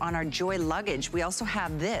value on our Joy luggage. We also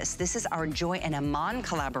have this. This is our Joy and Iman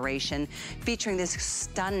collaboration featuring this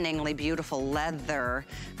stunningly beautiful leather,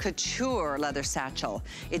 couture leather satchel.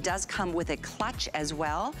 It does come with a clutch as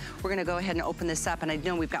well. We're gonna go ahead and open this up, and I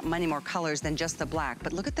know we've got many more colors than just the black,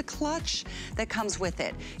 but look at the clutch that comes with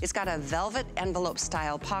it. It's got a velvet envelope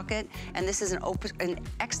style pocket, and this is an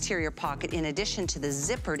exterior pocket in addition to the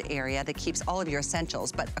zippered area that keeps all of your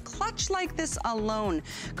essentials. But a clutch like this alone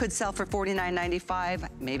could sell for $49.95,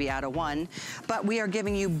 maybe out of one. But we are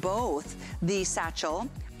giving you both the satchel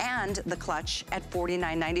and the clutch at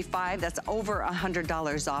 $49.95. That's over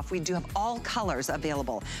 $100 off. We do have all colors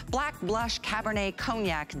available. Black, blush, Cabernet,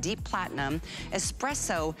 Cognac, Deep Platinum,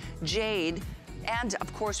 Espresso, Jade, and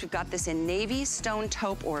of course we've got this in navy, stone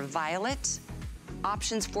taupe, or violet.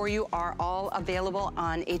 Options for you are all available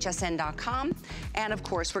on hsn.com. And of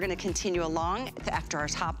course, we're gonna continue along after our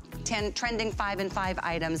top 10 trending 5 and 5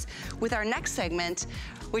 items with our next segment,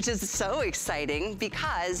 which is so exciting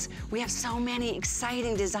because we have so many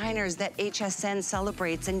exciting designers that HSN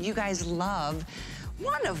celebrates and you guys love,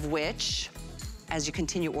 one of which as you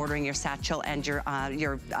continue ordering your satchel and your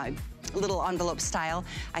little envelope style.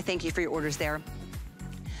 I thank you for your orders there.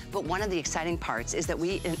 But one of the exciting parts is that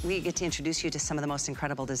we get to introduce you to some of the most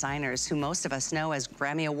incredible designers who most of us know as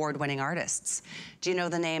Grammy Award-winning artists. Do you know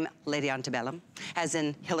the name Lady Antebellum, as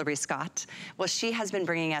in Hillary Scott? Well, she has been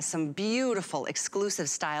bringing us some beautiful, exclusive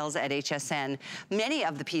styles at HSN. Many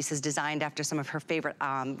of the pieces designed after some of her favorite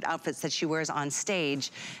outfits that she wears on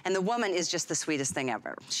stage. And the woman is just the sweetest thing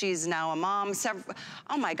ever. She's now a mom.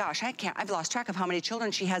 Oh my gosh, I've lost track of how many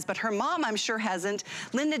children she has, but her mom, I'm sure, hasn't.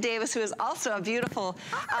 Linda Davis, who is also a beautiful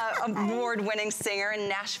award-winning singer and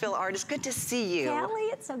Nashville artist. Good to see you. Callie,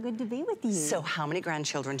 it's so good to be with you. So how many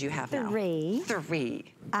grandchildren do you have now? 3.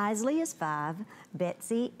 3. Isley is 5.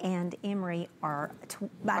 Betsy and Emery are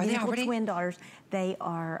identical twin daughters. They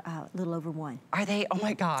are a little over 1. Are they? Oh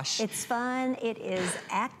my gosh. It's fun, it is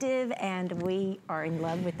active, and we are in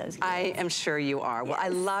love with those kids. I am sure you are. Well, I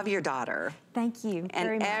love your daughter. Thank you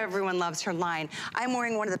very much. And everyone loves her line. I'm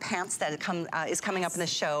wearing one of the pants that is coming up in the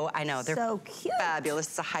show. I know, they're so cute. Fabulous.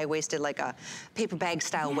 It's a high-waisted, like a paper bag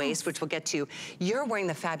style waist, which we'll get to. You're wearing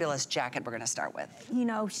the fabulous jacket we're gonna start with. You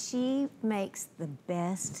know, she makes the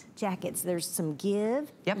best jackets. There's some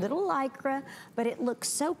give, little lycra, but it looks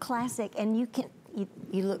so classic, and you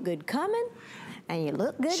look good coming, and you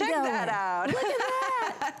look good going. Check that out. Look at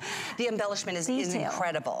that. The embellishment is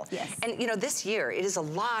incredible. Yes. And you know, this year, it is a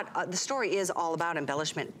lot, the story is all about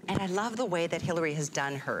embellishment. And I love the way that Hillary has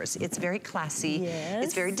done hers. It's very classy. Yes.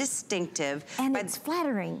 It's very distinctive. And it's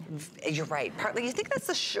flattering. You're right. Partly, you think that's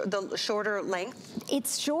the shorter length?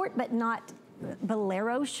 It's short, but not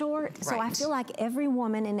bolero short. Right. So I feel like every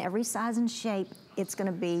woman in every size and shape, it's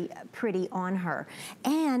gonna be pretty on her.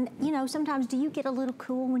 And, you know, sometimes do you get a little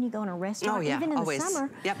cool when you go in a restaurant? Oh yeah, even in always. the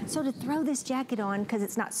summer. Yep. So to throw this jacket on, because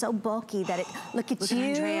it's not so bulky that it, look at you,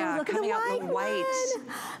 Andrea, look at the white one.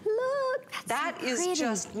 Look, that so is pretty.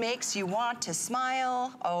 just makes you want to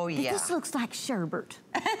smile. Oh yeah. This looks like sherbet.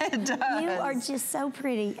 It does. You are just so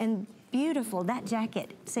pretty and beautiful. That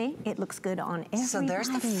jacket, see, it looks good on everybody. So there's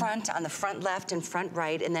the front, on the front left and front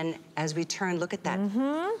right, and then as we turn, look at that.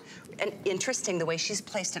 And interesting the way she's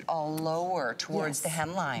placed it all lower towards the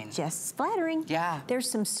hemline. Just flattering. Yeah. There's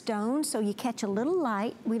some stones, so you catch a little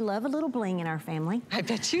light. We love a little bling in our family. I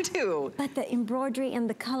bet you do. But the embroidery and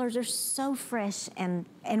the colors are so fresh and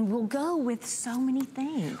will go with so many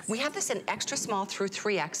things. We have this in extra small through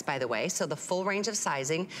 3X, by the way, so the full range of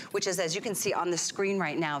sizing, which is, as you can see on the screen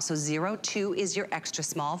right now, so 02 is your extra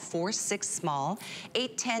small, 4, 6 small,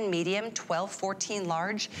 8, 10 medium, 12, 14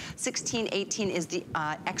 large, 16, 18 is the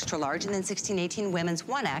extra large, and then 16, 18 women's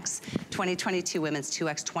 1X, 20, 22 women's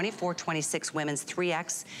 2X, 24, 26 women's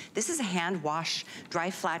 3X. This is a hand wash, dry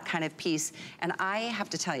flat kind of piece, and I have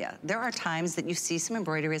to tell you, there are times that you see some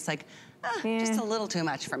embroidery, it's like, just a little too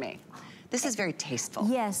much for me. This is very tasteful.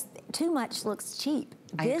 Yes, too much looks cheap.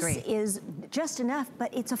 I agree. This is just enough,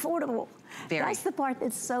 but it's affordable. Very. That's the part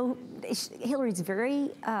that's so, Hillary's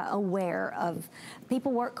very aware of,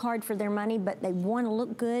 people work hard for their money, but they want to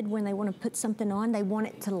look good when they want to put something on. They want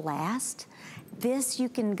it to last. This you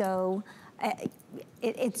can go,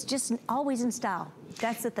 it's just always in style.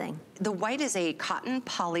 That's the thing. The white is a cotton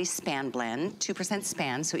poly span blend, 2%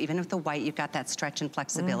 span, so even with the white, you've got that stretch and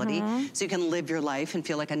flexibility, so you can live your life and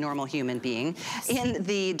feel like a normal human being. Yes. In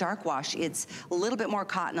the dark wash, it's a little bit more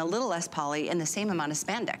cotton, a little less poly, and the same amount of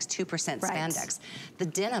spandex, 2% spandex. The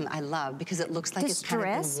denim I love because it looks like it's kind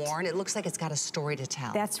of been worn. It looks like it's got a story to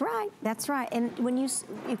tell. That's right, that's right. And when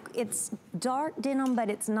it's dark denim, but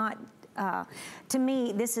it's not, to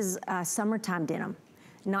me, this is summertime denim.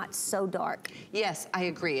 Not so dark. Yes, I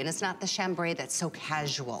agree. And it's not the chambray that's so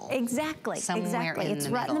casual. Exactly, Somewhere it's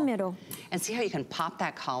right in the middle. And see how you can pop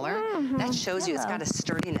that collar? That shows you it's got a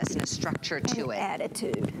sturdiness and a structure to it.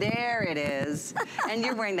 Attitude. There it is. And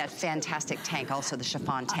you're wearing that fantastic tank also, the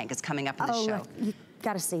chiffon tank. It's coming up in the show. You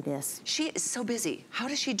gotta see this. She is so busy. How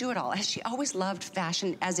does she do it all? Has she always loved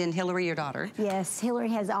fashion, as in Hillary, your daughter? Yes, Hillary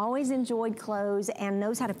has always enjoyed clothes and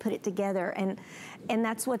knows how to put it together. And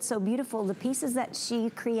that's what's so beautiful. The pieces that she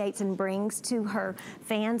creates and brings to her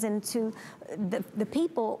fans and to the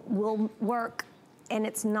people will work, and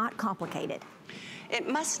it's not complicated. It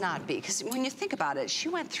must not be, because when you think about it, she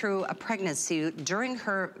went through a pregnancy during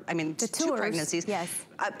her, I mean, two pregnancies. Yes.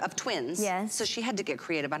 of twins. Yes. So she had to get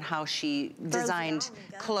creative on how she designed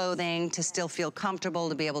clothing to still feel comfortable,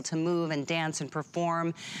 to be able to move and dance and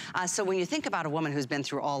perform. So when you think about a woman who's been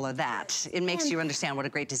through all of that, it makes you understand what a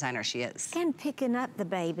great designer she is. And picking up the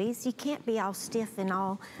babies, you can't be all stiff and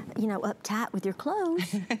all, you know, uptight with your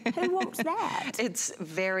clothes. Who wants that? It's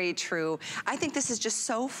very true. I think this is just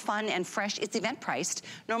so fun and fresh. It's event priced.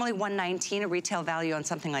 Normally $119, a retail value on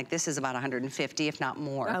something like this is about $150, if not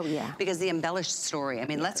more. Oh, yeah. Because the embellished story, I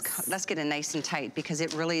mean, let's get it nice and tight because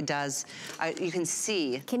it really does, you can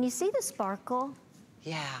see. Can you see the sparkle?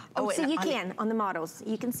 Yeah. Oh, so you can on the models.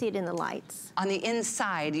 You can see it in the lights. On the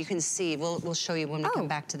inside, you can see. We'll show you when we come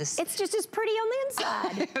back to this. It's just as pretty on the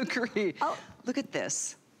inside. I agree. Oh, look at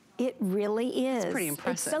this. It really is. It's pretty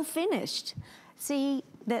impressive. It's so finished. See,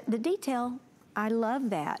 the detail, I love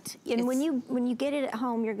that. And when you get it at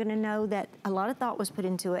home, you're gonna know that a lot of thought was put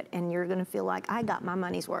into it and you're gonna feel like I got my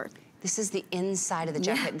money's worth. This is the inside of the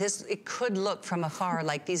jacket. Yeah. It could look from afar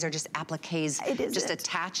like these are just appliques just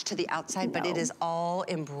attached to the outside, but it is all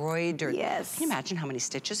embroidered. Yes. Can you imagine how many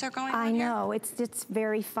stitches are going on I here? know, it's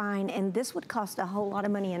very fine, and this would cost a whole lot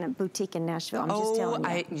of money in a boutique in Nashville, I'm just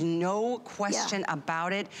telling you. No question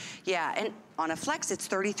about it. Yeah, and on a Flex, it's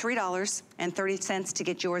 $33.30 to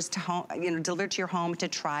get yours to home, delivered to your home to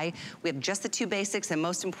try. We have just the 2 basics and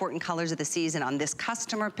most important colors of the season on this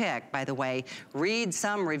customer pick, by the way. Read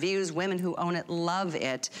some reviews. Women who own it love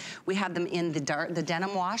it. We have them in the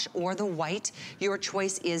denim wash or the white. Your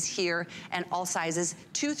choice is here, and all sizes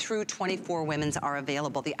 2 through 24 women's are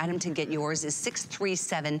available. The item to get yours is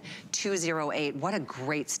 637-208. What a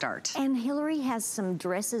great start. And Hillary has some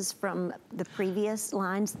dresses from the previous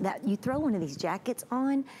lines that you throw one of these jackets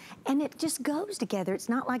on, and it just goes together. It's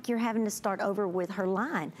not like you're having to start over with her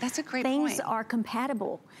line. That's a great point. Things point. are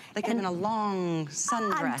compatible. Like in a long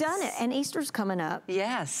sundress. I've done it, and Easter's coming up.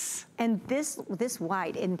 Yes. And this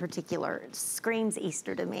white in particular screams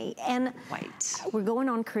Easter to me. And white. We're going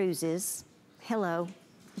on cruises. Hello.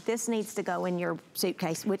 This needs to go in your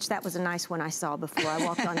suitcase, which that was a nice one I saw before I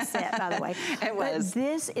walked on set, by the way. It was. But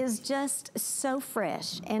this is just so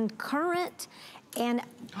fresh and current and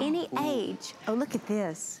any age. Oh, look at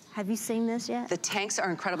this. Have you seen this yet? The tanks are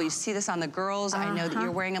incredible. You see this on the girls. I know that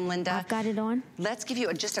you're wearing them, Linda. I've got it on. Let's give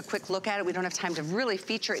you just a quick look at it. We don't have time to really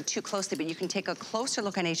feature it too closely, but you can take a closer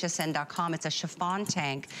look on hsn.com. It's a chiffon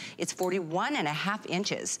tank. It's 41.5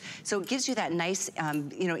 inches. So it gives you that nice,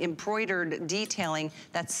 embroidered detailing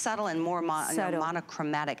that's subtle and more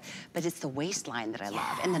monochromatic. But it's the waistline that I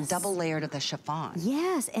love, and the double layered of the chiffon.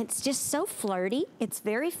 Yes, it's just so flirty. It's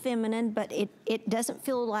very feminine, but it doesn't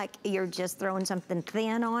feel like you're just throwing something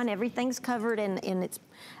thin on. Everything's covered and it's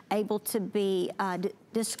able to be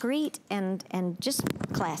discreet and just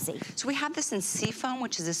classy. So we have this in seafoam,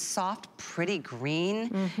 which is a soft, pretty green.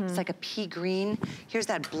 It's like a pea green. Here's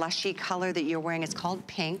that blushy color that you're wearing. It's called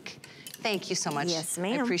pink. Thank you so much. Yes,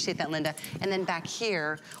 ma'am. I appreciate that, Linda. And then back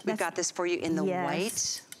here, we've got this for you in the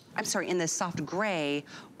white. I'm sorry, in the soft gray,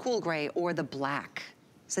 cool gray, or the black.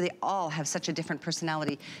 So they all have such a different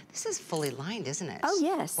personality. This is fully lined, isn't it? Oh,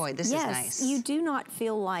 yes. Boy, this is nice. You do not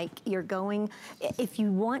feel like you're going, if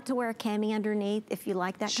you want to wear a cami underneath, if you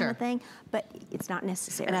like that kind of thing, but it's not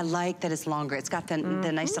necessary. And I like that it's longer. It's got the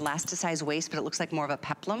nice elasticized waist, but it looks like more of a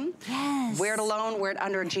peplum. Yes. Wear it alone, wear it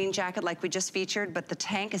under a jean jacket like we just featured, but the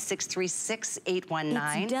tank is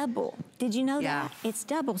 636-819. It's double. Did you know that? It's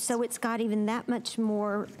double, so it's got even that much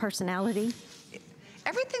more personality.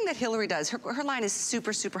 Everything that Hillary does, her line is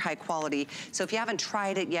super, super high quality. So if you haven't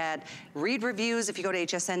tried it yet, read reviews if you go to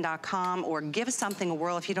hsn.com, or give something a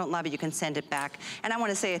whirl. If you don't love it, you can send it back. And I want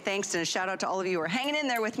to say a thanks and a shout out to all of you who are hanging in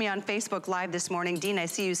there with me on Facebook Live this morning. Dean, I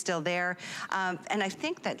see you still there. And I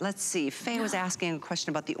think that, let's see, Faye was asking a question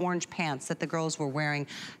about the orange pants that the girls were wearing.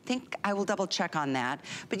 I think I will double check on that.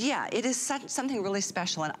 But yeah, it is something really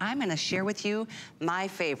special, and I'm going to share with you my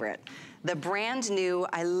favorite. The brand new,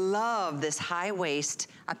 I love this high waist,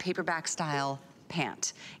 a paperback style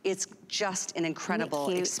pant. It's just an incredible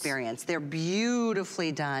experience. They're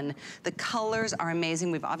beautifully done. The colors are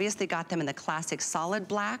amazing. We've obviously got them in the classic solid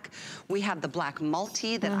black. We have the black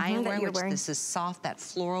multi that I am wearing, this is soft, that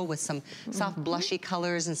floral with some soft blushy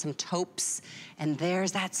colors and some taupes. And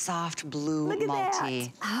there's that soft blue multi.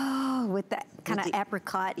 That. Oh, with that kind of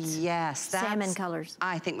apricot salmon colors.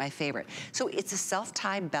 I think my favorite. So it's a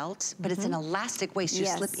self-tie belt, but it's an elastic waist. You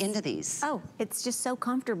slip into these. Oh, it's just so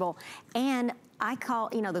comfortable. And I call,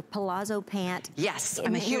 the palazzo pant. Yes,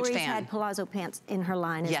 I'm a huge fan. Hillary's had palazzo pants in her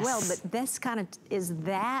line as well, but this kind of is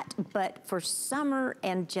that, but for summer,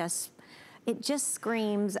 and it just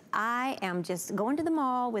screams, I am just going to the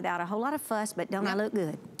mall without a whole lot of fuss, but don't I look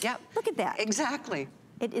good? Yep. Look at that. Exactly.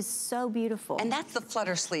 It is so beautiful. And that's the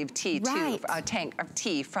flutter sleeve tee, too,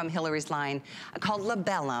 tee from Hillary's line called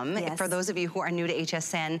Labellum. Yes. For those of you who are new to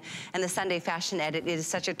HSN and the Sunday Fashion Edit, it is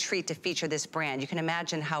such a treat to feature this brand. You can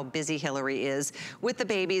imagine how busy Hillary is with the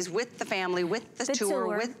babies, with the family, with the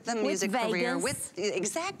tour, with the music career, with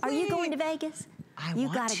exactly. Are you going to Vegas?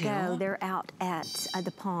 You gotta go. They're out at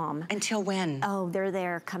the Palm. Until when? Oh, they're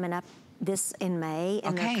there coming up this in May,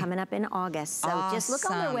 and they're coming up in August. So just look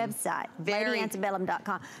on their website,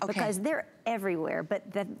 ladyantebellum.com, because they're everywhere.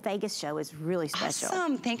 But the Vegas show is really special.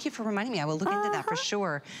 Awesome. Thank you for reminding me. I will look into that for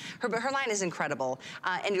sure. Her line is incredible.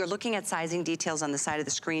 And you're looking at sizing details on the side of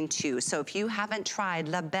the screen, too. So if you haven't tried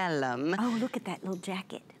Labellum. Oh, look at that little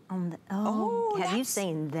jacket. Have you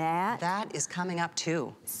seen that? That is coming up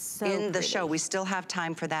too. So in the show. We still have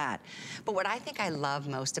time for that. But what I think I love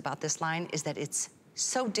most about this line is that it's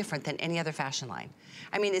so different than any other fashion line.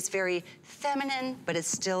 I mean, it's very feminine, but it's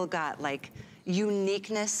still got like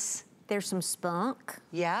uniqueness. There's some spunk.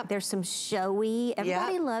 Yeah. There's some showy.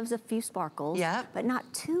 Everybody loves a few sparkles. Yeah. But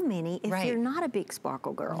not too many if you're not a big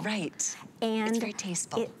sparkle girl. Right. And it's very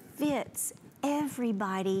tasteful. It fits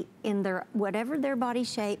everybody in their, whatever their body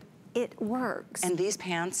shape, it works. And these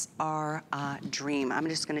pants are a dream. I'm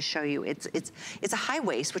just gonna show you. It's a high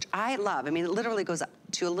waist, which I love. I mean, it literally goes up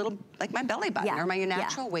to a little, like my belly button or my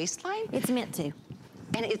natural waistline. It's meant to.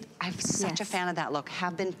 And I'm such a fan of that look,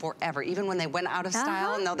 have been forever. Even when they went out of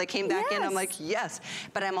style and now they came back in, I'm like, yes.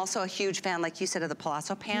 But I'm also a huge fan, like you said, of the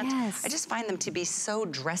palazzo pant. Yes. I just find them to be so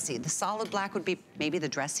dressy. The solid black would be maybe the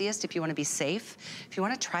dressiest if you want to be safe. If you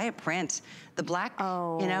want to try a print, the black,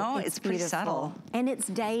 you know, it's pretty subtle. And it's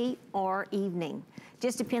day or evening.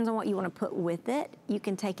 Just depends on what you want to put with it. You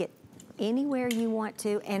can take it anywhere you want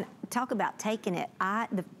to. And talk about taking it.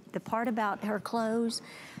 The part about her clothes,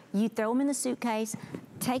 you throw them in the suitcase,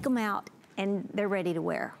 take them out, and they're ready to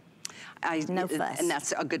wear. No fuss. And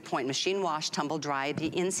that's a good point. Machine wash, tumble dry. The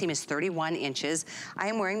inseam is 31 inches. I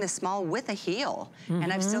am wearing the small with a heel,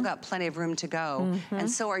 and I've still got plenty of room to go.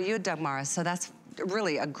 And so are you, Dagmara. So that's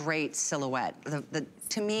really a great silhouette.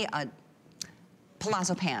 To me, a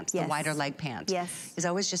palazzo pant, the wider leg pant, has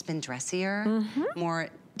always just been dressier, more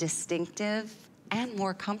distinctive, and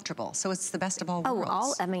more comfortable. So it's the best of all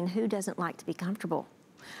worlds. I mean, who doesn't like to be comfortable?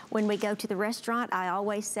 When we go to the restaurant, I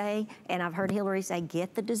always say, and I've heard Hillary say,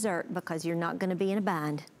 get the dessert because you're not gonna be in a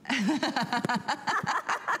bind.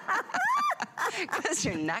 Because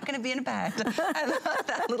you're not gonna be in a bind. I love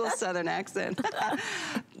that little Southern accent.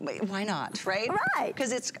 Why not, right? Right.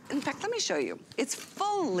 Because it's, in fact, let me show you. It's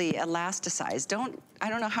fully elasticized. I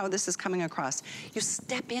don't know how this is coming across. You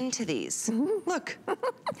step into these. Look.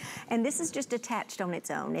 And this is just attached on its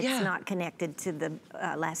own. It's not connected to the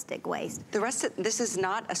elastic waist. The rest of this is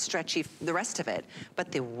not a stretchy, the rest of it,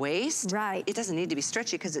 but the waist, it doesn't need to be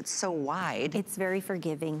stretchy because it's so wide. It's very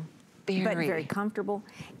forgiving, but very comfortable.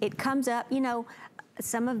 It comes up, you know,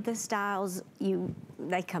 some of the styles,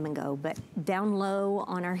 they come and go, but down low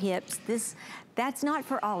on our hips, that's not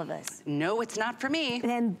for all of us. No, it's not for me.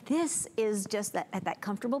 And this is just at that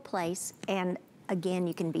comfortable place. And again,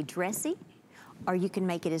 you can be dressy, or you can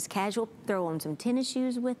make it as casual, throw on some tennis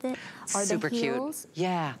shoes with it, or super the heels. Cute.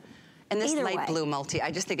 Yeah. And this Either light way. blue multi, I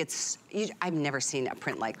just think I've never seen a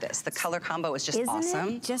print like this. The color combo is just awesome.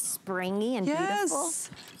 Isn't it just springy and beautiful?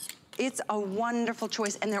 It's a wonderful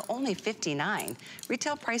choice, and they're only $59.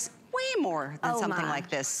 Retail price way more than something like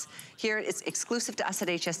this. Here, it's exclusive to us at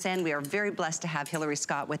HSN. We are very blessed to have Hillary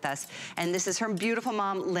Scott with us. And this is her beautiful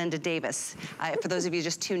mom, Linda Davis, for those of you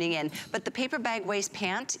just tuning in. But the paper bag waist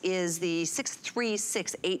pant is the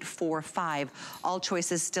 636845. All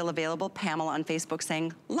choices still available. Pamela on Facebook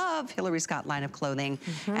saying, love Hillary Scott line of clothing.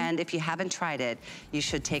 And if you haven't tried it, you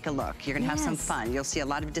should take a look. You're gonna have some fun. You'll see a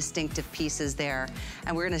lot of distinctive pieces there.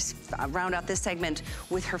 And we're gonna round out this segment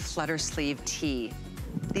with her flutter sleeve tee.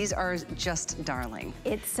 These are just darling.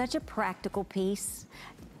 It's such a practical piece.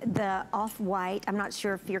 The off-white, I'm not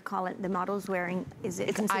sure if you're calling the model's wearing, is it?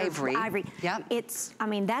 It's ivory. Ivory. Yep. I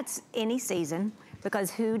mean, that's any season,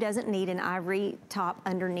 because who doesn't need an ivory top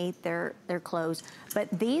underneath their clothes? But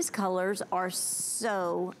these colors are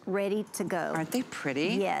so ready to go. Aren't they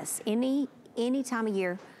pretty? Yes, any time of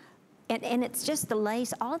year. And it's just the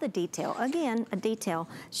lace, all the detail. Again, a detail.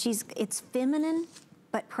 It's feminine,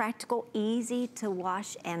 but practical, easy to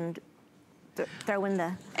wash and throw in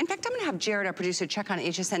the... In fact, I'm gonna have Jared, our producer, check on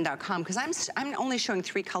hsn.com because I'm only showing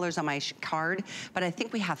 3 colors on my card, but I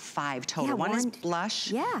think we have 5 total. Yeah, one is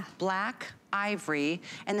blush, black, ivory,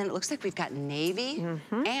 and then it looks like we've got navy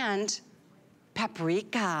and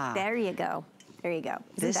paprika. There you go. There you go.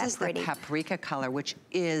 This is the paprika color, which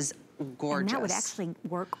is gorgeous. And that would actually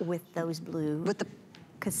work with those blues. With the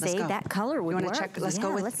Because see, that color would work. Check? Let's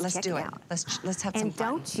go with. Let's do it. Let's have some fun. And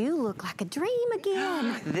don't you look like a dream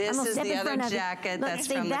again? This is the other jacket that's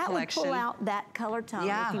from the collection. That would pull out that color tone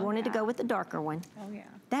if you wanted to go with the darker one. Oh yeah.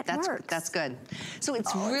 That's works. That's good. So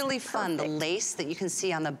it's really fun. The lace that you can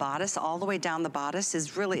see on the bodice, all the way down the bodice,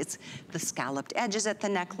 is really, it's the scalloped edges at the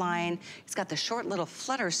neckline. It's got the short little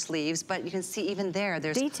flutter sleeves, but you can see even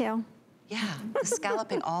there's detail. Yeah, the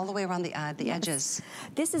scalloping all the way around the edges.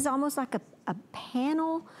 This is almost like a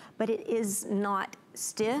panel, but it is not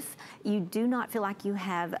stiff. You do not feel like you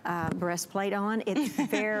have a breastplate on. It's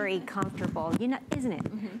very comfortable, you know, isn't it?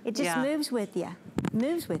 It just moves with you.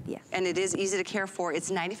 Moves with you. And it is easy to care for. It's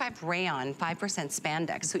 95 rayon, 5%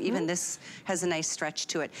 spandex, so even this has a nice stretch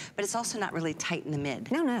to it. But it's also not really tight in the mid.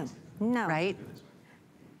 No. Right?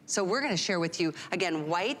 So we're gonna share with you, again,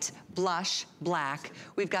 white, blush, black.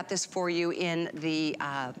 We've got this for you in the,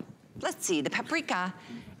 let's see, the paprika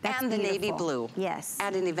and the navy blue. Yes.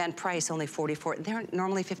 At an event price, only $44. They're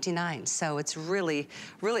normally $59, so it's really,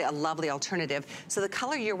 really a lovely alternative. So the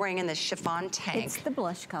color you're wearing in the chiffon tank. It's the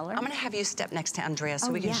blush color. I'm gonna have you step next to Andrea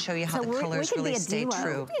so we can show you how the colors really stay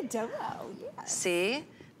true. We could be a duo, yes. See?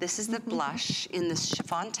 This is the blush in the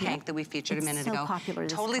chiffon tank that we featured a minute ago. Popular,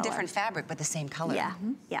 this totally color. Different fabric, but the same color. Yeah,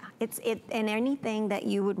 and anything that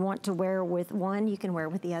you would want to wear with one, you can wear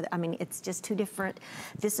with the other. I mean, it's just two different.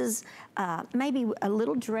 This is maybe a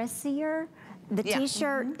little dressier. The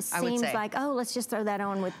t-shirt seems like, oh, let's just throw that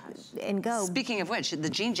on and go. Speaking of which, the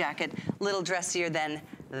jean jacket, little dressier than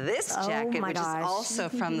this jacket, which is also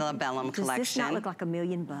from the Bellum collection. Does this not look like $1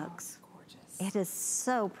 million? Gorgeous. It is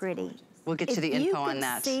so pretty. We'll get to the info on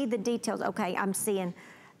that. You can see the details. Okay, I'm seeing,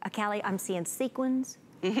 Callie, I'm seeing sequins.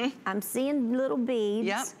 I'm seeing little beads.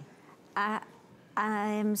 Yep.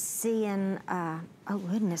 I'm seeing, oh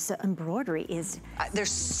goodness, the embroidery is...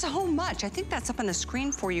 there's so much. I think that's up on the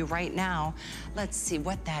screen for you right now. Let's see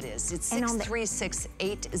what that is. It's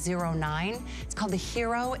 636809. It's called the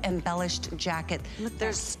Hero Embellished Jacket.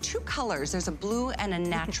 There's two colors. There's a blue and a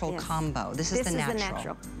natural combo. This is the natural. This is the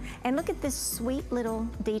natural. And look at this sweet little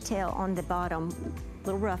detail on the bottom,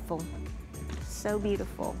 little ruffle. So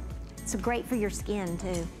beautiful. It's great for your skin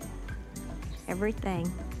too. Everything.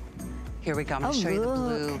 Here we go, I'm gonna show you the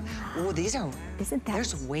blue. Oh, these are, isn't that,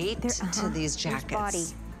 there's weight to these jackets. Body.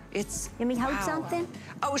 It's, let me hold something?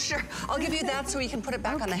 Oh, sure, I'll give you that so you can put it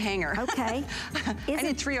back on the hanger. Okay. I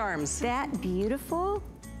need 3 arms. That beautiful?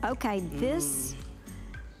 Okay, this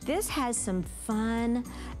has some fun.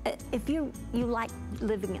 If you like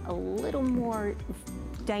living a little more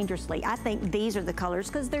dangerously, I think these are the colors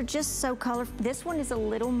because they're just so colorful. This one is a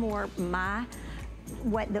little more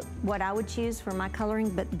what I would choose for my coloring,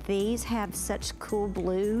 but these have such cool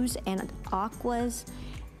blues and aquas.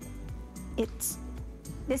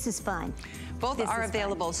 This is fun. Both are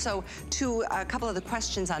available. So to a couple of the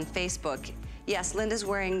questions on Facebook, yes, Linda's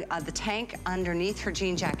wearing the tank underneath her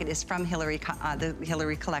jean jacket is from the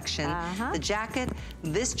Hillary collection. The jacket,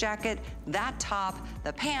 this jacket, that top,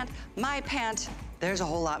 the pant, my pant. There's a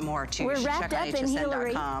whole lot more too. We're wrapped up in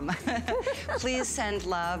Hillary. Please send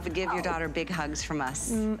love. Give your daughter big hugs from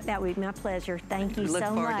us. That would be my pleasure. Thank you so much.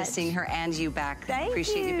 Look forward to seeing her and you back.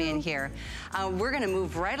 Appreciate you being here. We're going to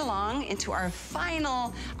move right along into our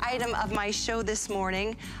final item of my show this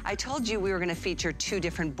morning. I told you we were going to feature 2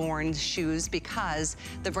 different Born shoes because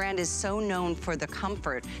the brand is so known for the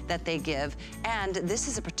comfort that they give. And this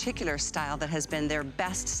is a particular style that has been their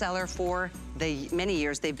best seller for the many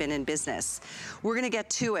years they've been in business. We're gonna get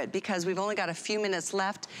to it because we've only got a few minutes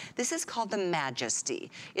left. This is called the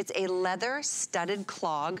Majesty. It's a leather studded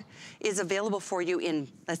clog. It's available for you in,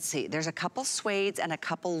 let's see, there's a couple suedes and a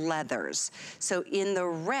couple leathers. So in the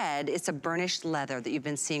red, it's a burnished leather that you've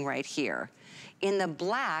been seeing right here. In the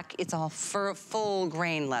black, it's all full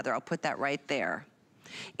grain leather. I'll put that right there.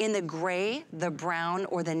 In the gray, the brown,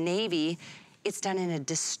 or the navy, it's done in a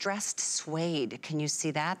distressed suede. Can you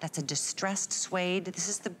see that? That's a distressed suede. This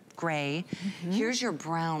is the gray. Here's your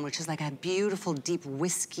brown, which is like a beautiful deep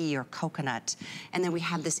whiskey or coconut. And then we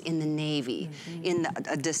have this in the navy, in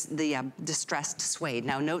the distressed suede.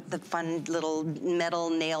 Now note the fun little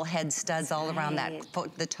metal nail head studs all around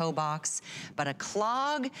the toe box. But a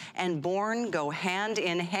clog and Born go hand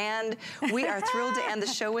in hand. We are thrilled to end the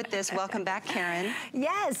show with this. Welcome back, Karen.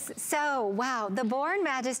 Yes, so wow, the Born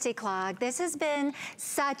Majesty clog. This is has been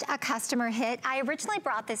such a customer hit. I originally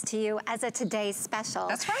brought this to you as a today's special.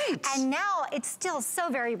 That's right. And now it's still so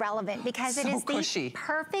very relevant because it is cushy. The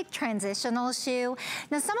perfect transitional shoe.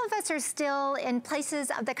 Now, some of us are still in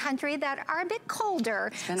places of the country that are a bit colder.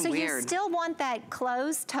 It's been so weird. You still want that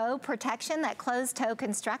closed toe protection, that closed toe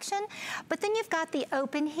construction, but then you've got the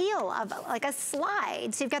open heel of like a slide.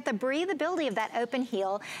 So you've got the breathability of that open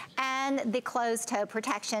heel and the closed toe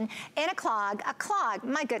protection in a clog. A clog,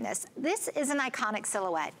 my goodness, this is an iconic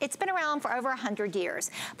silhouette. It's been around for over 100 years.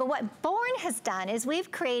 But what Born has done is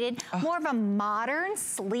we've created more of a modern,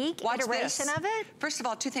 sleek iteration of it. First of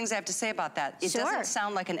all, two things I have to say about that. It Sure. doesn't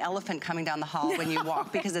sound like an elephant coming down the hall when you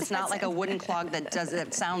walk, because it's not like a wooden clog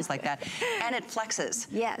that sounds like that. And it flexes.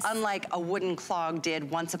 Yes. Unlike a wooden clog did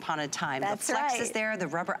once upon a time. That's the flex right. is there, the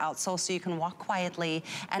rubber outsole, so you can walk quietly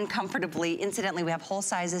and comfortably. Incidentally, we have whole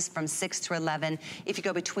sizes from 6 to 11. If you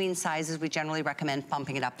go between sizes, we generally recommend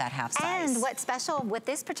bumping it up that half size. And what's special with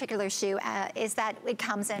this particular shoe is that it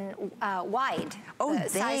comes in wide.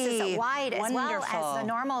 Sizes wide as well as the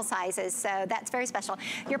normal sizes, so that's very special.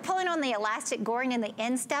 You're pulling on the elastic goring in the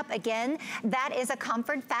instep. Again, that is a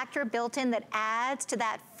comfort factor built in that adds to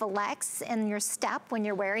that flex in your step when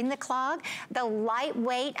you're wearing the clog. The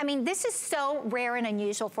lightweight, I mean, this is so rare and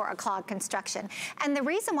unusual for a clog construction. And the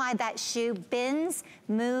reason why that shoe bends,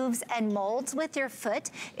 moves, and molds with your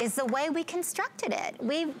foot is the way we constructed it.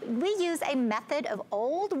 We use a method of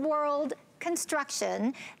old world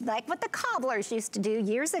construction, like what the cobblers used to do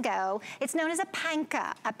years ago. It's known as a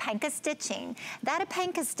panka stitching. That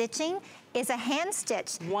panka stitching is a hand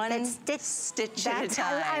stitch. One stitch at a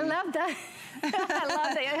time. I love that. I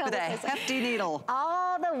love that. With a hefty needle.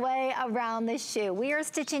 All the way around the shoe. We are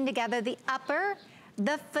stitching together the upper,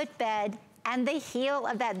 the footbed, and the heel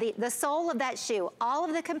of that, the sole of that shoe, all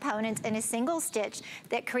of the components in a single stitch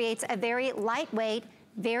that creates a very lightweight,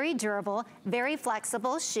 very durable, very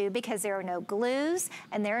flexible shoe because there are no glues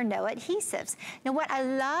and there are no adhesives. Now, what I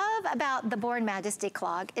love about the Born Majesty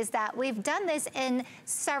clog is that we've done this in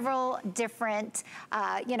several different,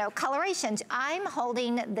 colorations. I'm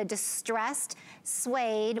holding the distressed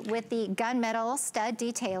suede with the gunmetal stud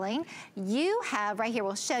detailing. You have right here,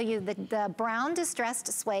 we'll show you the brown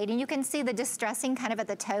distressed suede, and you can see the distressing kind of at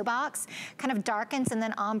the toe box, kind of darkens and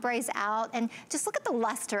then ombres out. And just look at the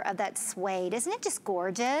luster of that suede. Isn't it just gorgeous?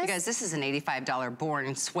 You guys, this is an $85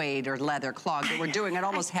 Born suede or leather clog that we're doing at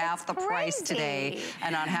almost half the price today.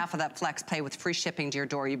 And on half of that flex pay with free shipping to your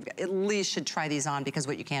door. You at least should try these on, because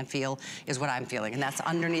what you can't feel is what I'm feeling. And that's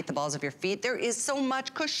underneath the balls of your feet. There is so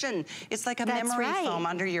much cushion. It's like a memory foam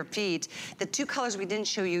under your feet. The two colors we didn't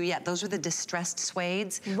show you yet, those are the distressed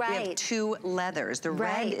suedes. We have two leathers. The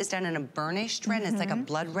red is done in a burnished red, and it's like a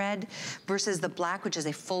blood red, versus the black, which is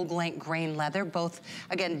a full grain leather. Both,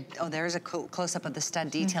 again, there's a close-up of the stud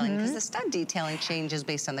detailing, because the stud detailing changes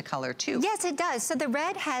based on the color too. Yes, it does. So the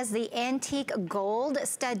red has the antique gold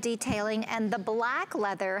stud detailing, and the black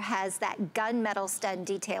leather has that gunmetal stud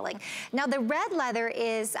detailing. Now the red leather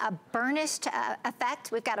is a burnished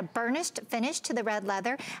effect. We've got a burnished finish to the red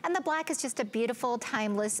leather, and the black is just a beautiful,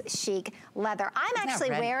 timeless, chic leather. I'm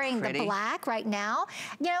actually wearing the black right now,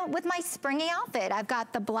 with my springy outfit. I've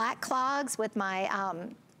got the black clogs with my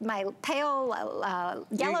my pale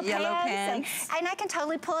yellow pants. And I can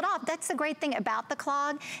totally pull it off. That's the great thing about the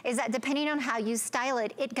clog, is that depending on how you style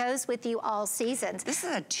it, it goes with you all seasons. This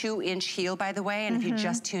is a 2-inch heel, by the way, and if you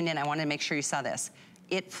just tuned in, I wanted to make sure you saw this.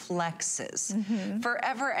 It flexes.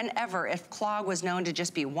 Forever and ever, if clog was known to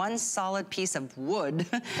just be one solid piece of wood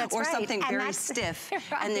or something very stiff,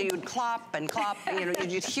 and then you'd clop and clop,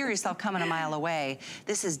 you'd hear yourself coming a mile away.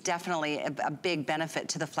 This is definitely a big benefit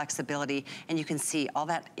to the flexibility, and you can see all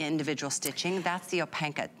that individual stitching. That's the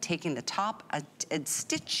Opanka, taking the top and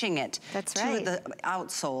stitching it to the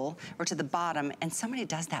outsole or to the bottom, and somebody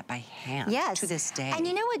does that by hand to this day. And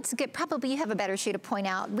you know what's good? Probably you have a better shoe to point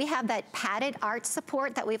out. We have that padded arch support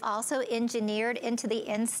that we've also engineered into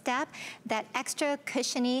the instep, that extra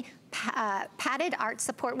cushiony padded arch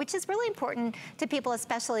support, which is really important to people,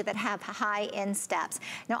 especially that have high insteps.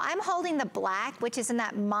 Now I'm holding the black, which is in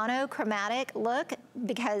that monochromatic look,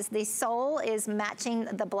 because the sole is matching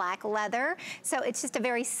the black leather. So it's just a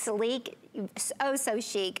very sleek, oh so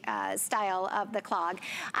chic style of the clog.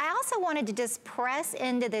 I also wanted to just press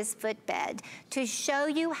into this footbed to show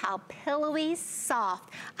you how pillowy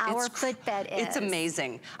soft our footbed is. It's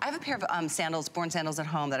amazing. I have a pair of sandals, Born sandals at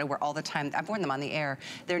home that I wear all the time. I've worn them on the air.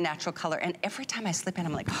 They're natural color, and every time I slip in,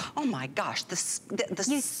 I'm like, oh my gosh, the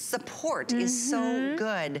support is so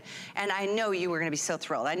good. And I know you were gonna be so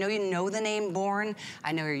thrilled. I know you know the name Born.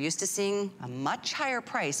 I know you're used to seeing a much higher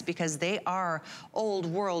price, because they are old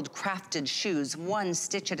world crafted shoes, one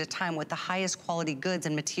stitch at a time with the highest quality goods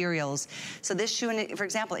and materials. So this shoe, for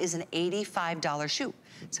example, is an $85 shoe.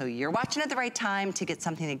 So you're watching at the right time to get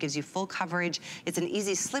something that gives you full coverage. It's an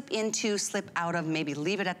easy slip into, slip out of, maybe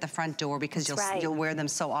leave it at the front door because you'll wear them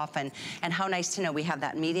so often. And how nice to know we have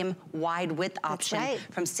that medium wide width option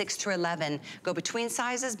from 6 to 11. Go between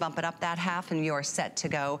sizes, bump it up that half, and you're set to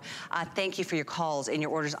go. Thank you for your calls and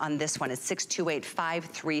your orders on this one. It's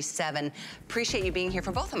 628-537. Appreciate you being here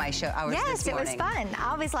for both of my hours this morning. Yes, it was fun.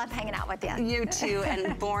 I always love hanging out with you. You too.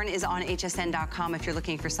 And Born is on hsn.com. If you're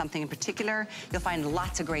looking for something in particular, you'll find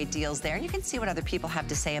lots of great deals there. And you can see what other people have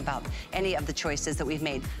to say about any of the choices that we've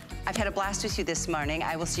made. I've had a blast with you this morning.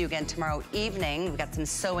 I will see you again tomorrow evening. We've got some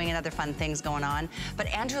sewing and other fun things going on. But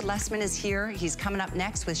Andrew Lessman is here. He's coming up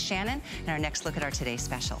next with Shannon and our next look at our Today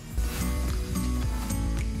Special.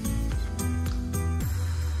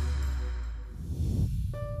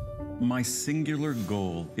 My singular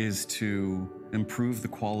goal is to improve the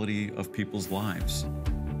quality of people's lives.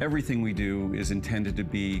 Everything we do is intended to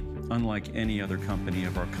be unlike any other company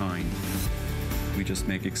of our kind. We just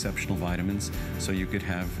make exceptional vitamins so you could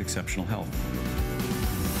have exceptional health.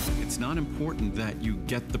 It's not important that you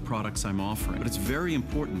get the products I'm offering, but it's very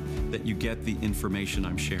important that you get the information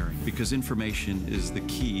I'm sharing, because information is the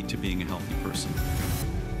key to being a healthy person.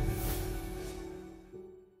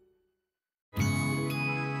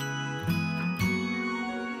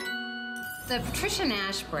 The Patricia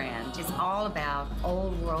Nash brand is all about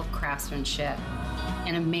old world craftsmanship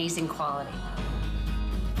and amazing quality.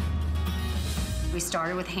 We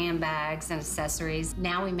started with handbags and accessories.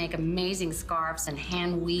 Now we make amazing scarves and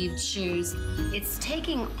hand-weaved shoes. It's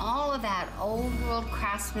taking all of that old world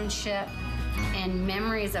craftsmanship and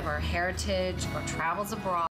memories of our heritage or travels abroad